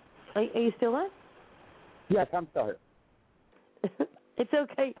 Are you still there? Yes, I'm still here. It's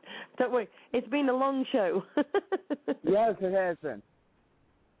okay. Don't worry. It's been a long show. Yes, it has been.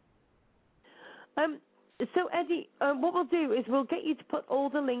 So, Eddie, what we'll do is we'll get you to put all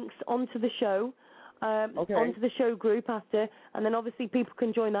the links onto the show, onto the show group after, and then obviously people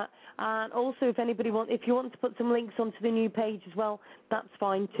can join that. And also, if you want to put some links onto the new page as well, that's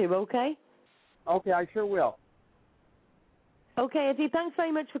fine too, okay? Okay, I sure will. Okay, Eddie, thanks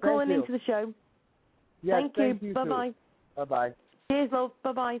very much for calling into the show. Yes, thank you. Bye-bye. Bye-bye. Cheers, love.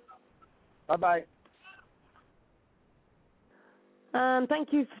 Bye-bye. Bye-bye.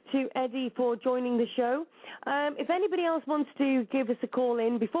 Thank you to Eddie for joining the show. If anybody else wants to give us a call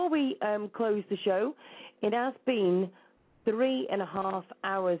in before we close the show, it has been 3.5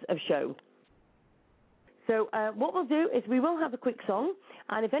 hours of show. So what we'll do is we will have a quick song,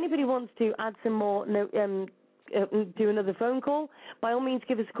 and if anybody wants to add some more, do another phone call, by all means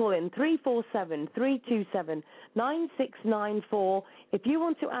give us a call in 347-327-9694. If you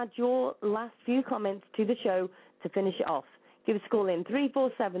want to add your last few comments to the show to finish it off, give us a call in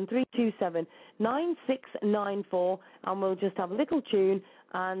 347-327-9694, and we'll just have a little tune,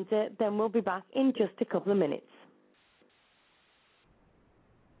 and then we'll be back in just a couple of minutes.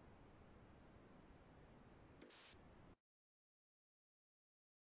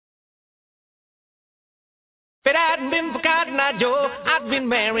 If it hadn't been for Cotton Eye Joe, I'd been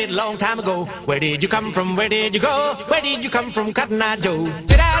married a long time ago. Where did you come from? Where did you go? Where did you come from, Cotton Eye Joe? If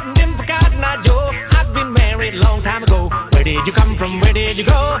it hadn't been for Cotton Eye Joe, I'd been married a long time ago. Where did you come from? Where did you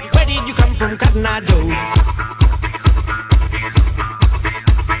go? Where did you come from, Cotton Eye Joe?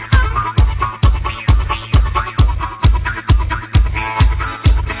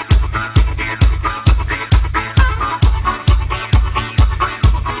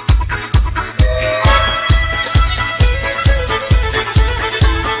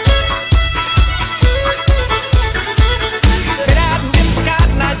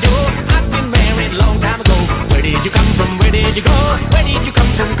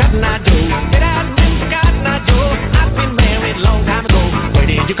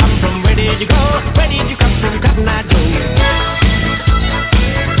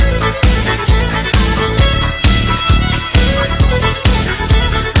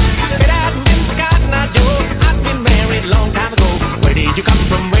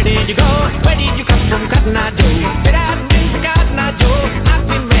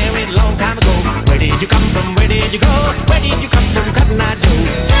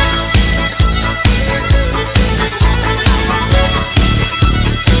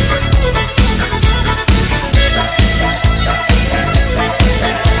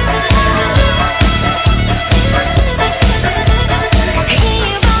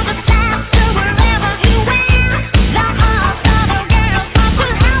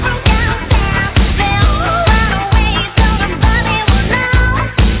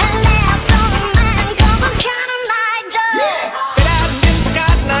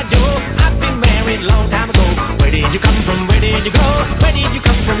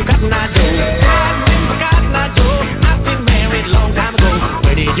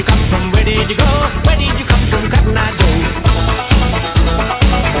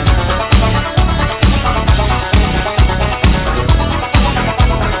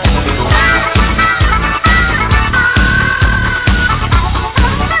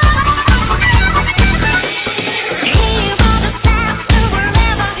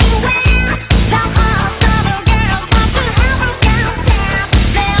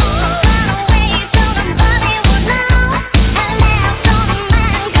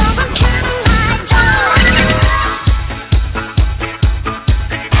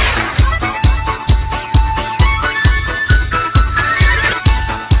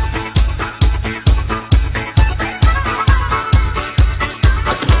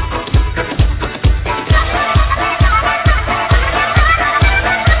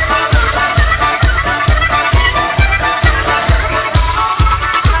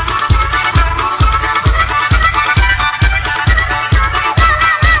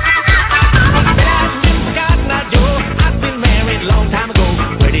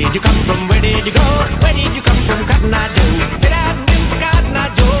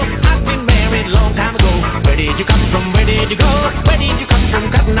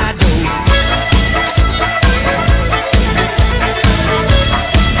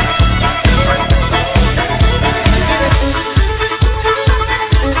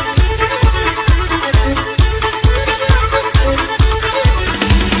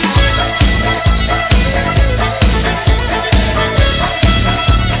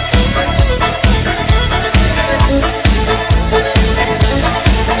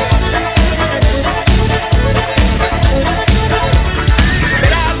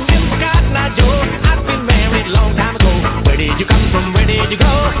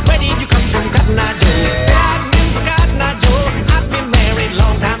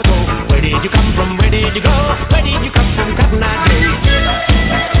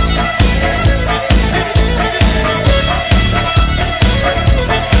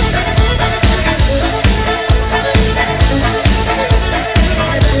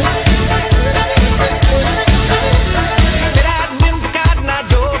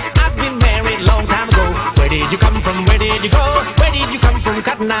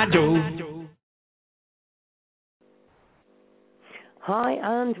 Hi,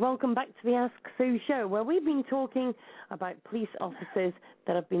 and welcome back to the Ask Sue show, where we've been talking about police officers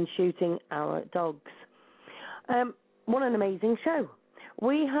that have been shooting our dogs. What an amazing show.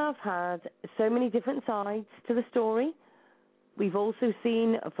 We have had so many different sides to the story. We've also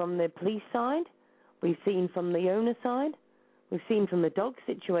seen from the police side, we've seen from the owner side, we've seen from the dog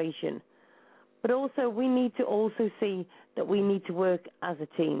situation. But also we need to also see that we need to work as a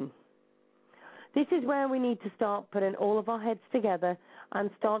team. This is where we need to start putting all of our heads together and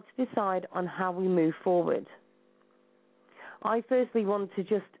start to decide on how we move forward. I firstly want to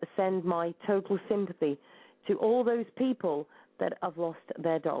just send my total sympathy to all those people that have lost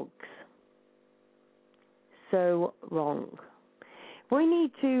their dogs. so wrong. We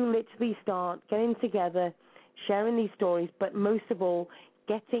need to literally start getting together, sharing these stories, but most of all,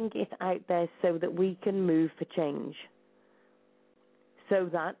 getting it out there so that we can move for change. So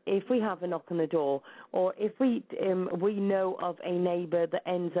that if we have a knock on the door, or if we know of a neighbour that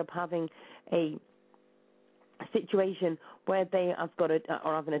ends up having a situation where they have got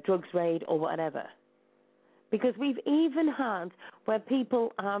or having a drugs raid or whatever, because we've even had where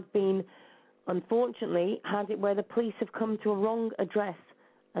people have been, unfortunately, had it where the police have come to a wrong address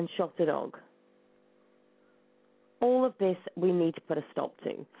and shot a dog. All of this we need to put a stop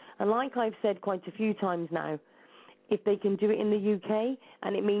to. And like I've said quite a few times now, if they can do it in the UK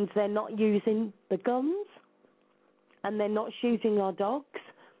and it means they're not using the guns and they're not shooting our dogs,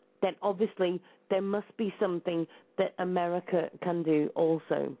 then obviously there must be something that America can do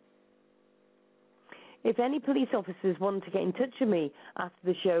also. If any police officers want to get in touch with me after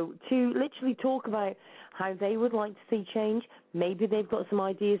the show to literally talk about how they would like to see change, maybe they've got some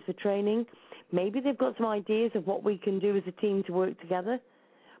ideas for training, maybe they've got some ideas of what we can do as a team to work together,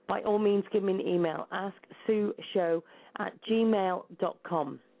 by all means give me an email,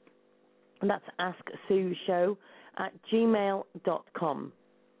 asksueshow@gmail.com. And that's asksueshow@gmail.com.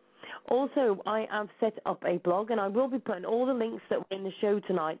 Also, I have set up a blog, and I will be putting all the links that were in the show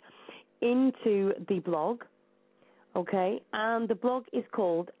tonight into the blog, okay? And the blog is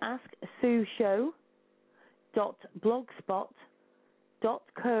called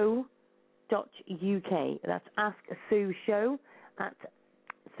asksueshow.blogspot.co.uk. That's asksueshow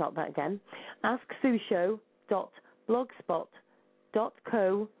start that again.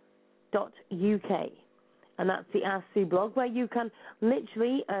 asksueshow.blogspot.co.uk. And that's the Ask Sue blog, where you can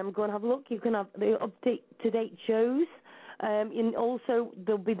literally go and have a look. You can have the up-to-date shows. And also,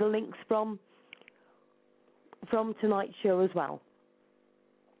 there'll be the links from tonight's show as well.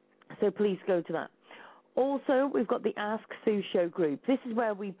 So please go to that. Also, we've got the Ask Sue Show group. This is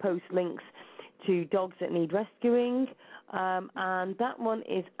where we post links to dogs that need rescuing. And that one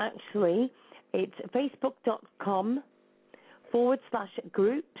is actually, it's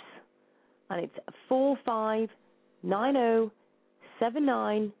facebook.com/groups. And it's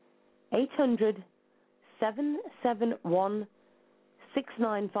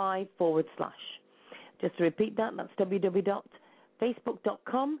 4590798007716955 /. Just to repeat that, that's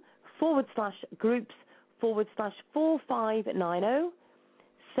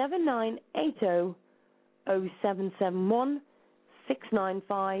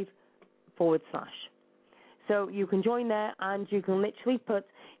 /. So you can join there, and you can literally put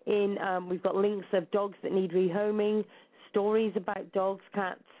in, we've got links of dogs that need rehoming, stories about dogs,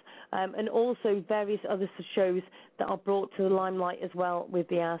 cats, and also various other shows that are brought to the limelight as well with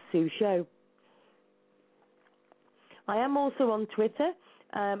the Ask Sue show. I am also on Twitter,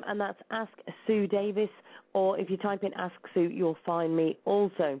 and that's Ask Sue Davis, or if you type in Ask Sue, you'll find me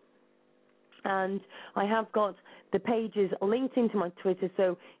also. And I have got the pages linked into my Twitter,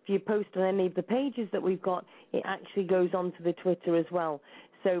 so if you post on any of the pages that we've got, it actually goes onto the Twitter as well.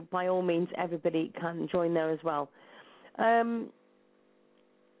 So by all means, everybody can join there as well.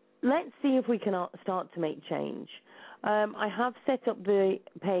 Let's see if we can start to make change. I have set up the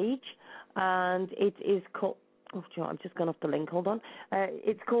page, and it is called, I've just gone off the link, hold on.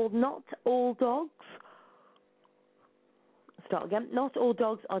 It's called Not All Dogs. Start again. Not all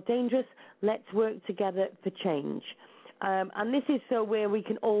dogs are dangerous. Let's work together for change. And this is so where we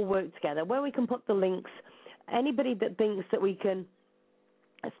can all work together, where we can put the links. Anybody that thinks that we can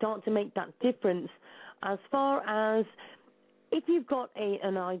start to make that difference, as far as if you've got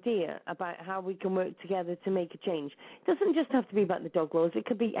an idea about how we can work together to make a change, it doesn't just have to be about the dog laws, it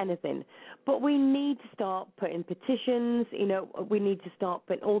could be anything. But we need to start putting petitions, we need to start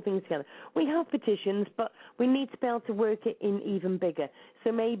putting all things together. We have petitions, but we need to be able to work it in even bigger.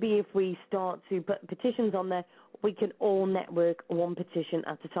 So maybe if we start to put petitions on there, we can all network one petition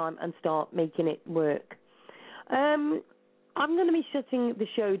at a time and start making it work. I'm going to be shutting the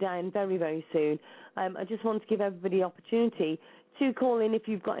show down very, very soon. I just want to give everybody the opportunity to call in if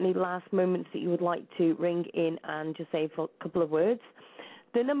you've got any last moments that you would like to ring in and just say a couple of words.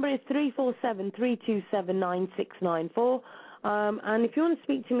 The number is 347-327-9694. And if you want to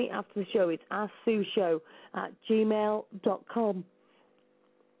speak to me after the show, it's asksueshow@gmail.com.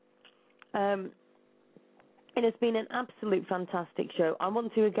 It has been an absolute fantastic show. I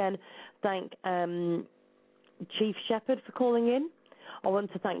want to again thank Chief Shepherd for calling in. I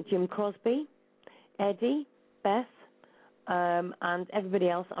want to thank Jim Crosby, Eddie, Beth, and everybody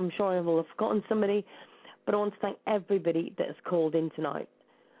else. I'm sure I will have forgotten somebody, but I want to thank everybody that has called in tonight.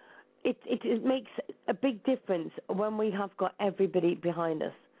 It makes a big difference when we have got everybody behind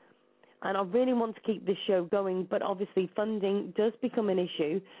us. And I really want to keep this show going, but obviously funding does become an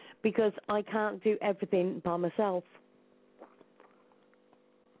issue because I can't do everything by myself.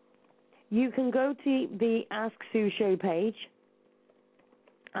 You can go to the Ask Sue Show page,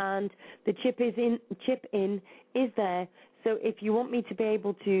 and the chip in is there. So if you want me to be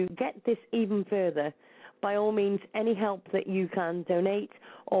able to get this even further, by all means, any help that you can donate,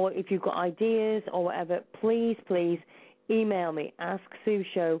 or if you've got ideas or whatever, please email me,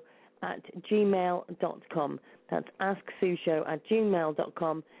 asksueshow@gmail.com. That's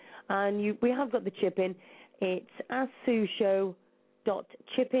asksueshow@gmail.com. And we have got the chip in. It's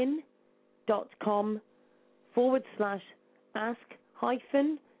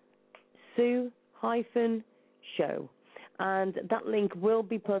And that link will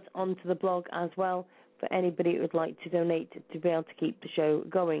be put onto the blog as well for anybody who would like to donate to be able to keep the show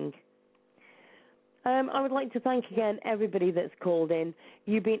going. I would like to thank again everybody that's called in.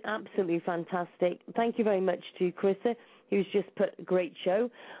 You've been absolutely fantastic. Thank you very much to Carissa, who's just put a great show.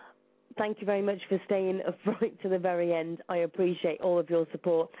 Thank you very much for staying right to the very end. I appreciate all of your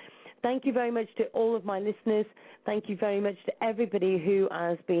support. Thank you very much to all of my listeners. Thank you very much to everybody who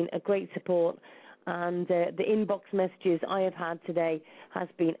has been a great support. And the inbox messages I have had today has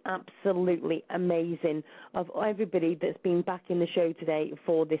been absolutely amazing of everybody that's been back in the show today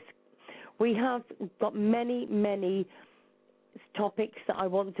for this. We have got many topics that I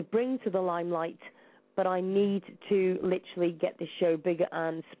want to bring to the limelight, but I need to literally get this show bigger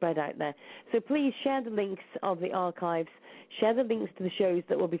and spread out there. So please share the links of the archives, share the links to the shows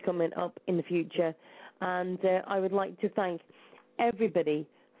that will be coming up in the future, and I would like to thank everybody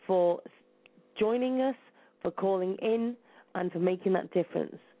for joining us, for calling in, and for making that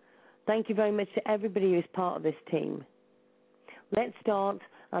difference. Thank you very much to everybody who is part of this team. Let's start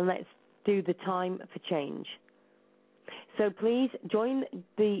and let's do the time for change. So please join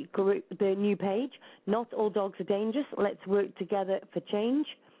the group, the new page, Not All Dogs Are Dangerous. Let's work together for change.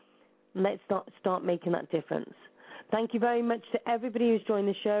 Let's start making that difference. Thank you very much to everybody who's joined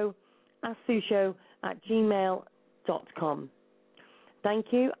the show. AskSueShow@gmail.com.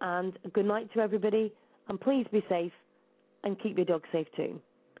 Thank you, and good night to everybody, and please be safe and keep your dog safe too.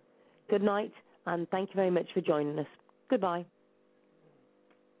 Good night, and thank you very much for joining us. Goodbye.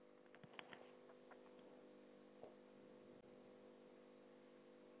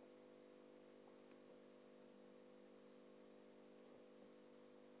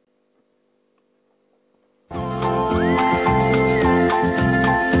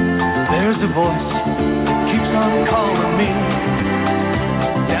 There's a voice that keeps on calling me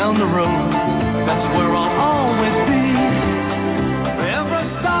down the road. That's where I'll always be. Every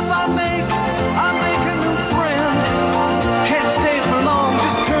stop I